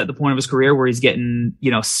 Durant is at the point of his career where he's getting,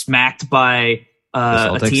 smacked by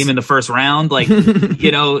a team in the first round. Like,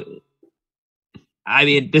 I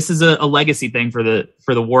mean, this is a legacy thing for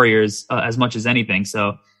the Warriors as much as anything.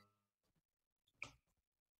 So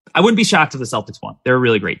I wouldn't be shocked if the Celtics won. They're a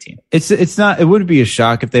really great team. It wouldn't be a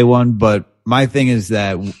shock if they won, but my thing is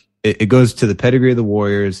that it goes to the pedigree of the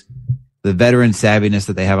Warriors, the veteran savviness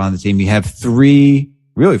that they have on the team. You have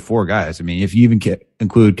 4 guys. I mean, if you even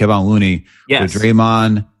include Kevon Looney, with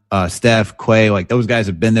Draymond, Steph, Clay, like, those guys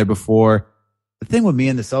have been there before. The thing with me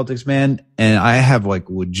and the Celtics, man, and I have, like,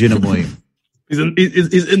 legitimately. He's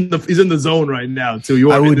in the zone right now too.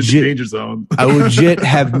 You are in the danger zone. I legit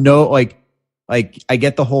have no, like I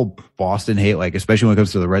get the whole Boston hate, like, especially when it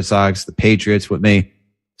comes to the Red Sox, the Patriots with me.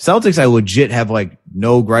 Celtics, I legit have, like,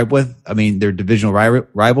 no gripe with. I mean, they're divisional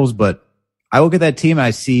rivals, but I look at that team and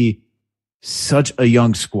I see such a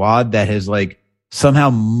young squad that has, like, somehow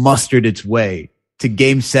mustered its way to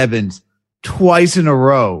Game 7s twice in a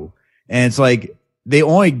row. And it's like, they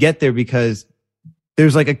only get there because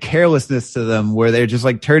there's, like, a carelessness to them where they're just,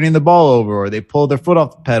 like, turning the ball over or they pull their foot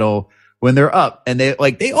off the pedal when they're up. And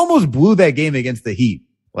they almost blew that game against the Heat,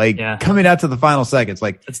 coming out to the final seconds.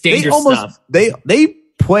 Like, it's dangerous stuff. They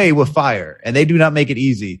play with fire and they do not make it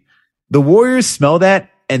easy. The Warriors smell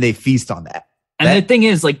that and they feast on that. And the thing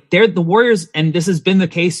is, like, they're the Warriors, and this has been the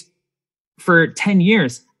case for 10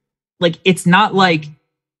 years. Like, it's not like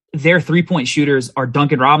their 3-point shooters are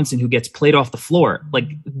Duncan Robinson, who gets played off the floor. Like,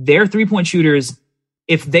 their 3-point shooters,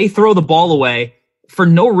 if they throw the ball away for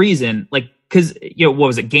no reason, like, because, what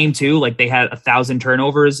was it, Game 2? Like, they had 1,000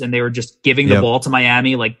 turnovers and they were just giving the ball to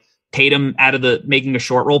Miami. Like, Tatum making a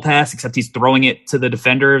short roll pass, except he's throwing it to the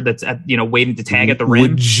defender that's at, waiting to tag at the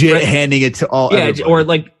rim. Legit handing it to all. Yeah, everybody. Or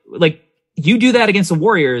like you do that against the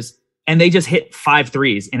Warriors and they just hit 5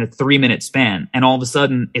 threes in a 3-minute span, and all of a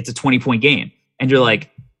sudden it's a 20-point game, and you're like,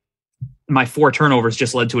 my 4 turnovers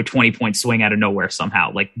just led to a 20-point swing out of nowhere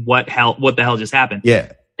somehow. Like, what the hell just happened?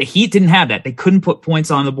 Yeah. The Heat didn't have that. They couldn't put points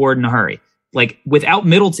on the board in a hurry. Like, without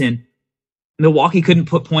Middleton, Milwaukee couldn't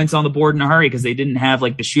put points on the board in a hurry because they didn't have,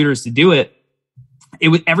 like, the shooters to do it. It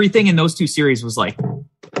was everything in those 2 series was like,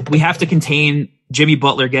 we have to contain Jimmy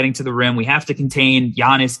Butler getting to the rim. We have to contain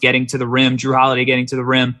Giannis getting to the rim, Drew Holiday getting to the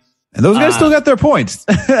rim. And those guys still got their points.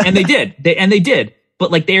 And they did. They did.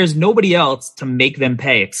 But, like, there's nobody else to make them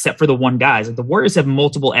pay except for the one guys. Like, the Warriors have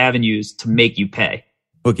multiple avenues to make you pay.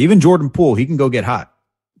 Look, even Jordan Poole, he can go get hot.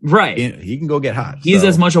 Right. He can go get hot. He's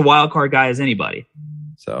as much a wild card guy as anybody.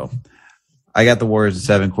 So I got the Warriors at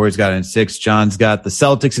 7. Corey's got it in 6. John's got the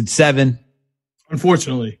Celtics at 7.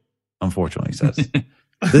 Unfortunately, he says.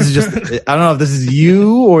 This is just, I don't know if this is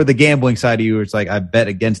you or the gambling side of you where it's like, I bet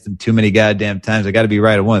against them too many goddamn times. I got to be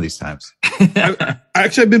right at one of these times.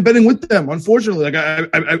 I've been betting with them. Unfortunately, like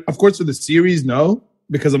I of course for the series, no,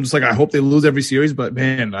 because I'm just like, I hope they lose every series, but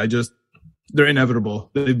man, they're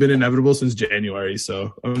inevitable. They've been inevitable since January.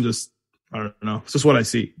 So I don't know. It's just what I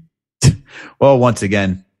see. Well, once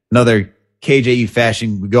again, another KJE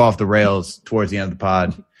fashion. We go off the rails towards the end of the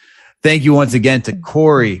pod. Thank you once again to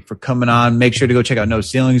Corey for coming on. Make sure to go check out No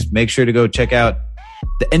Ceilings. Make sure to go check out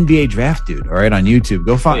the NBA Draft Dude, all right, on YouTube.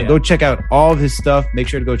 Go check out all of his stuff. Make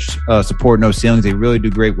sure to go support No Ceilings. They really do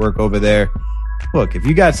great work over there. Look, if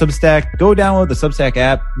you got Substack, go download the Substack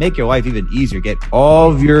app. Make your life even easier. Get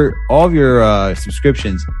all of your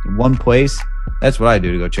subscriptions in one place. That's what I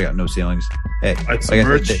do to go check out No Ceilings. Hey, buy some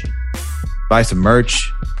merch. Buy some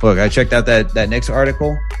merch. Look, I checked out that Knicks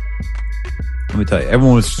article. Let me tell you,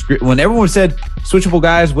 when everyone said switchable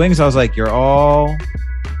guys, wings, I was like, you're all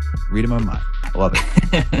reading my mind. I love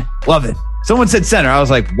it. Love it. Someone said center. I was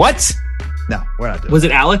like, what? No, we're not doing it. Was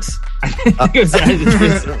it Alex? I think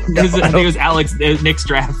it was Alex, Knicks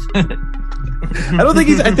draft. I don't think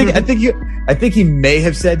he's, I think he may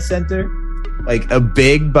have said center, like a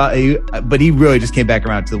big, but he really just came back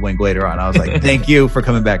around to the wing later on. I was like, thank you for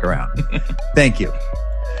coming back around. Thank you.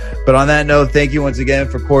 But on that note, thank you once again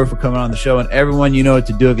for Corey for coming on the show. And everyone, you know what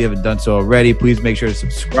to do if you haven't done so already. Please make sure to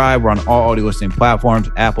subscribe. We're on all audio listening platforms: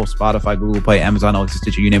 Apple, Spotify, Google Play, Amazon, Alexa,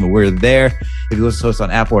 Stitcher, you name it, we're there. If you listen to us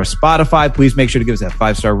on Apple or Spotify, please make sure to give us that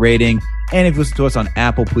 5-star rating. And if you listen to us on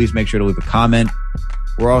Apple, please make sure to leave a comment.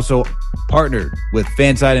 We're also partnered with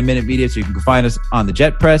Fanside and Minute Media, so you can find us on the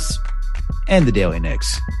Jet Press and the Daily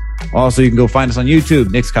Knicks. Also, you can go find us on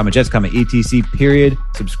YouTube, Knicks, Jets, ETC, period.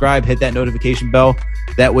 Subscribe, hit that notification bell.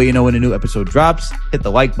 That way you know when a new episode drops. Hit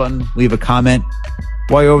the like button, leave a comment.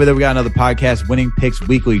 While you're over there, we got another podcast, Winning Picks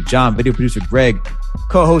Weekly. John, video producer Greg,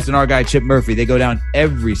 co-host and our guy Chip Murphy. They go down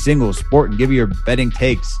every single sport and give you your betting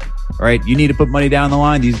takes. All right, you need to put money down the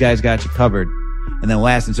line. These guys got you covered. And then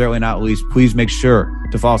last and certainly not least, please make sure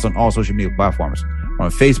to follow us on all social media platforms. We're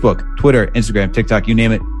on Facebook, Twitter, Instagram, TikTok, you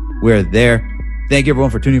name it. We're there. Thank you,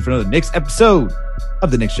 everyone, for tuning in for another Knicks episode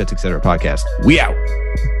of the Knicks, Jets, Etc. podcast. We out.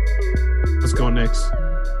 Let's go, Knicks.